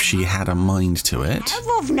Battlehawk if she had a mind to it.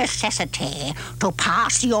 Of necessity to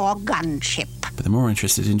pass your gunship. But they're more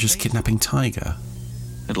interested in just kidnapping Tiger.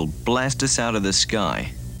 It'll blast us out of the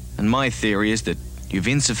sky. And my theory is that you've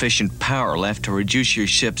insufficient power left to reduce your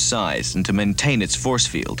ship's size and to maintain its force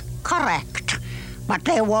field. Correct. But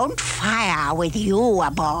they won't fire with you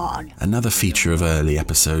aboard. Another feature of early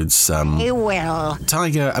episodes. They will.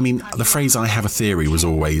 Tiger, the phrase "I have a theory" was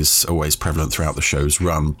always prevalent throughout the show's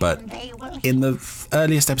run, but in the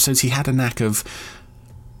earliest episodes he had a knack of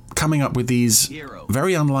coming up with these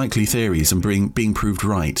very unlikely theories and being proved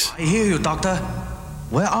right. I hear you, Doctor.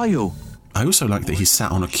 Where are you? I also like that he's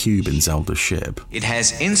sat on a cube in Zelda's ship. It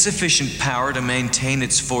has insufficient power to maintain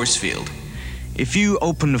its force field. If you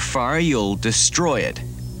open fire, you'll destroy it.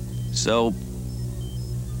 So,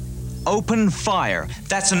 open fire.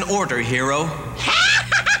 That's an order, hero.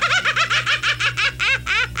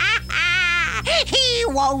 He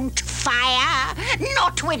won't fire.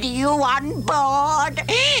 Not with you on board.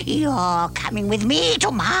 You're coming with me to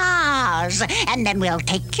Mars, and then we'll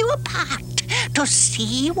take you apart to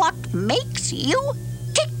see what makes you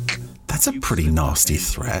tick. That's a pretty nasty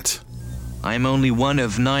threat. I'm only one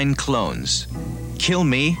of 9 clones. Kill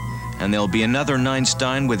me, and there'll be another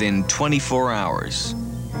Einstein within 24 hours.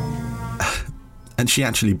 And she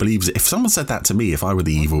actually believes it. If someone said that to me, if I were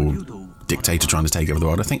the evil dictator trying to take over the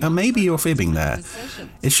world, I think, maybe you're fibbing there.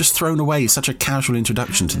 It's just thrown away such a casual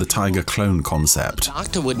introduction to the Tiger clone concept.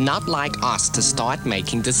 Doctor would not like us to start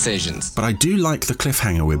making decisions. But I do like the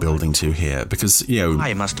cliffhanger we're building to here, because,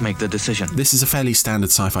 I must make the decision. This is a fairly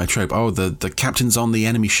standard sci-fi trope. Oh, the captain's on the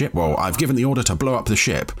enemy ship. Well, I've given the order to blow up the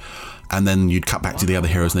ship. And then you'd cut back to the other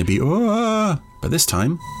heroes and they'd be, oh, but this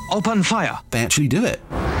time... Open fire! They actually do it.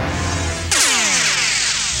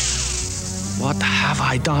 What have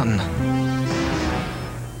I done?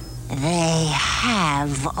 They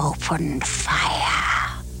have opened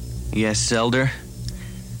fire. Yes, Zelda.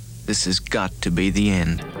 This has got to be the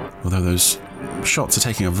end. Although those shots are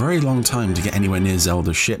taking a very long time to get anywhere near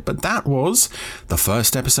Zelda's ship, but that was the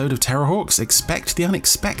first episode of Terrorhawks Expect the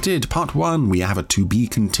Unexpected, Part 1. We have a to be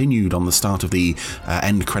continued on the start of the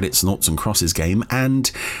end credits Noughts and Crosses game,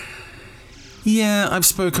 and yeah, I've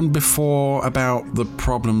spoken before about the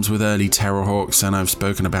problems with early Terrorhawks, and I've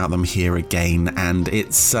spoken about them here again, and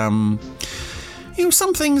it's, some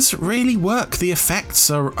things really work. The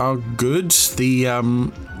effects are good. The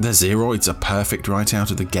Zeroids are perfect right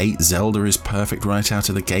out of the gate. Zelda is perfect right out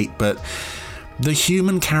of the gate, but the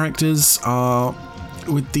human characters are,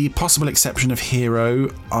 with the possible exception of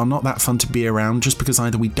Hero, are not that fun to be around just because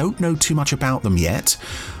either we don't know too much about them yet,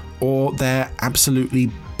 or they're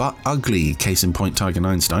absolutely butt ugly, case in point Tiger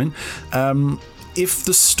Einstein. If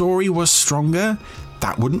the story was stronger,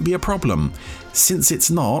 that wouldn't be a problem. Since it's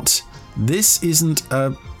not, this isn't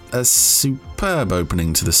a superb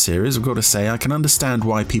opening to the series, I've got to say. I can understand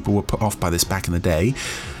why people were put off by this back in the day.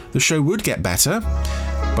 The show would get better,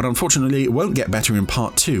 but unfortunately it won't get better in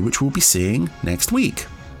part 2, which we'll be seeing next week.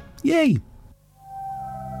 Yay!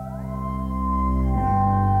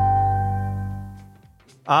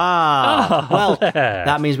 Well,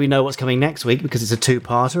 that means we know what's coming next week because it's a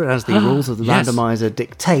two-parter, and as the rules of the randomizer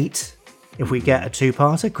dictate, if we get a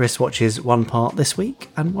two-parter, Chris watches one part this week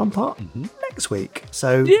and one part next week.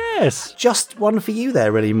 So just one for you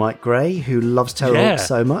there, really, Mike Gray, who loves Terror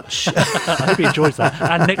so much. I hope he enjoys that.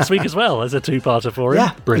 And next week as well as a two-parter for him.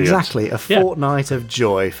 Yeah, brilliant. Exactly. A fortnight of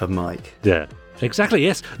joy for Mike. Yeah, exactly,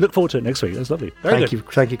 yes. Look forward to it next week. That's lovely. Very good.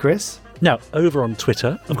 Thank you, Chris. Now, over on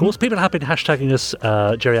Twitter, of course, people have been hashtagging us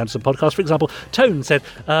Jerry Anderson podcast. For example, Tone said,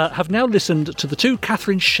 have now listened to the 2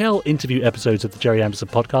 Catherine Schell interview episodes of the Jerry Anderson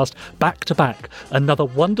podcast back to back. Another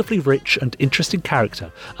wonderfully rich and interesting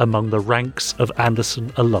character among the ranks of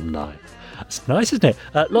Anderson alumni. That's nice, isn't it?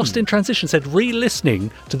 Lost in Transition said,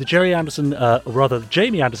 re-listening to the Jamie Anderson's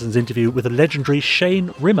interview with the legendary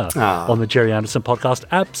Shane Rimmer on the Jerry Anderson podcast.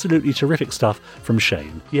 Absolutely terrific stuff from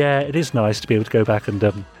Shane. Yeah, it is nice to be able to go back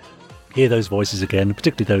and hear those voices again,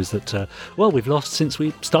 particularly those that, we've lost since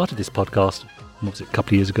we started this podcast. What was it, a couple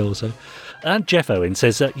of years ago or so? And Jeff Owen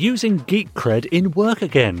says, using Geek Cred in work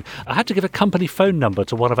again. I had to give a company phone number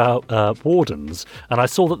to one of our wardens, and I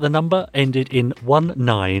saw that the number ended in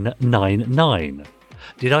 1999.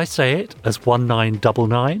 Did I say it as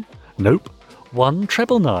 1999? Nope.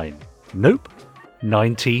 1999? Nope.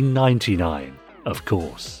 1999, of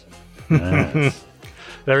course. Yes.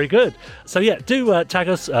 Very good. So do tag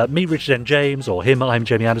us, me, Richard N. James, or him, I'm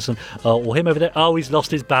Jamie Anderson, or him over there. Oh, he's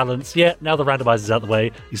lost his balance. Yeah, now the randomizer's out the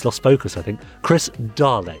way. He's lost focus, I think. Chris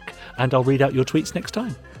Dalek. And I'll read out your tweets next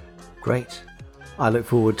time. Great. I look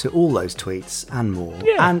forward to all those tweets and more.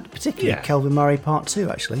 Yeah. And particularly Kelvin Murray Part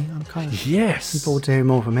 2, actually. I'm kind of looking forward to hearing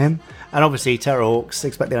more from him. And obviously, Terrorhawks,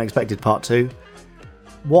 Expect the Unexpected Part 2.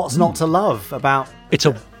 What's not to love about... It's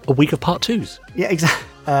a week of Part 2s. Yeah, exactly.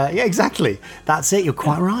 Exactly. That's it. You're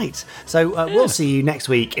quite right. So we'll see you next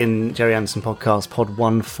week in Jerry Anderson Podcast Pod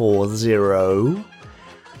 140.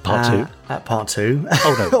 Part 2. Part 2.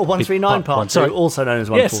 Oh, no. 139 Part 2, sorry. also known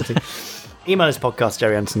as 140. Yes. Email us podcast,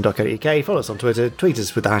 jerryanderson.co.uk. Follow us on Twitter. Tweet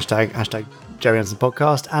us with the hashtag Jerry Anderson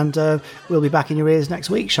Podcast. And we'll be back in your ears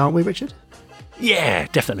next week, shan't we, Richard? Yeah,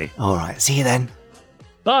 definitely. All right. See you then.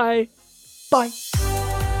 Bye. Bye.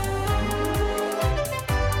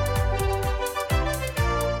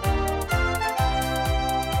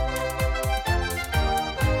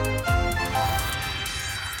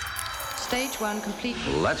 Stage 1 complete.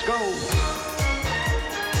 Let's go.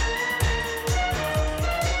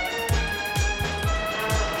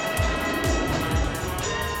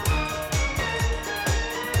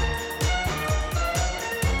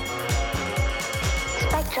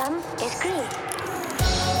 Spectrum is green.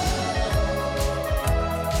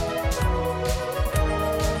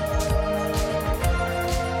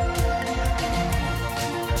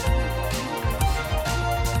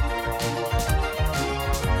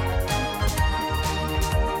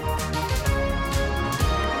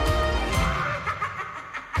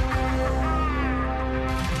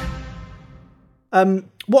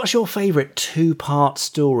 What's your favourite two-part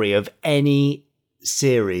story of any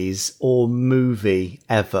series or movie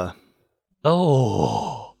ever?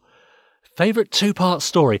 Oh, favourite two-part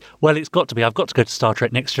story? Well, it's got to be, I've got to go to Star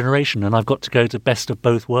Trek Next Generation, and I've got to go to Best of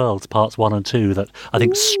Both Worlds, parts 1 and 2, that I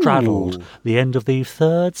think straddled the end of the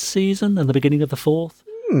 3rd season and the beginning of the 4th,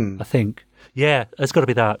 I think. Yeah, it's got to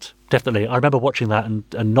be that, definitely. I remember watching that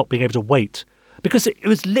and not being able to wait, because it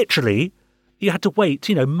was literally... You had to wait,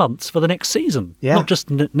 months for the next season, not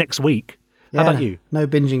just next week. How about you? No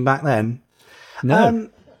binging back then.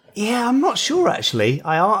 No. I'm not sure, actually.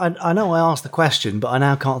 I know I asked the question, but I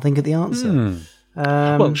now can't think of the answer.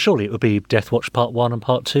 Well, surely it would be Death Watch Part 1 and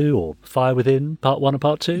Part 2, or Fire Within Part 1 and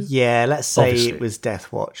Part 2? Yeah, let's say it was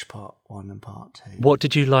Death Watch Part 1 and Part 2. What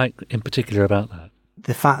did you like in particular about that?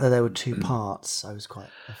 The fact that there were 2 parts, I was quite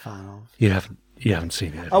a fan of. You haven't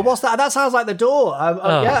seen it. Oh, what's that? That sounds like the door.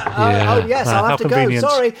 Yes, I'll have to convenient. go.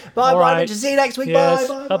 Sorry. Bye, right. Richard. See you next week. Yes.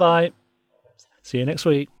 Bye. Bye-bye. See you next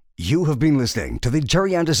week. You have been listening to the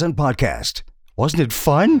Jerry Anderson Podcast. Wasn't it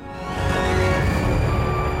fun?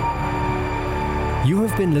 You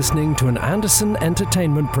have been listening to an Anderson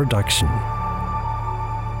Entertainment production.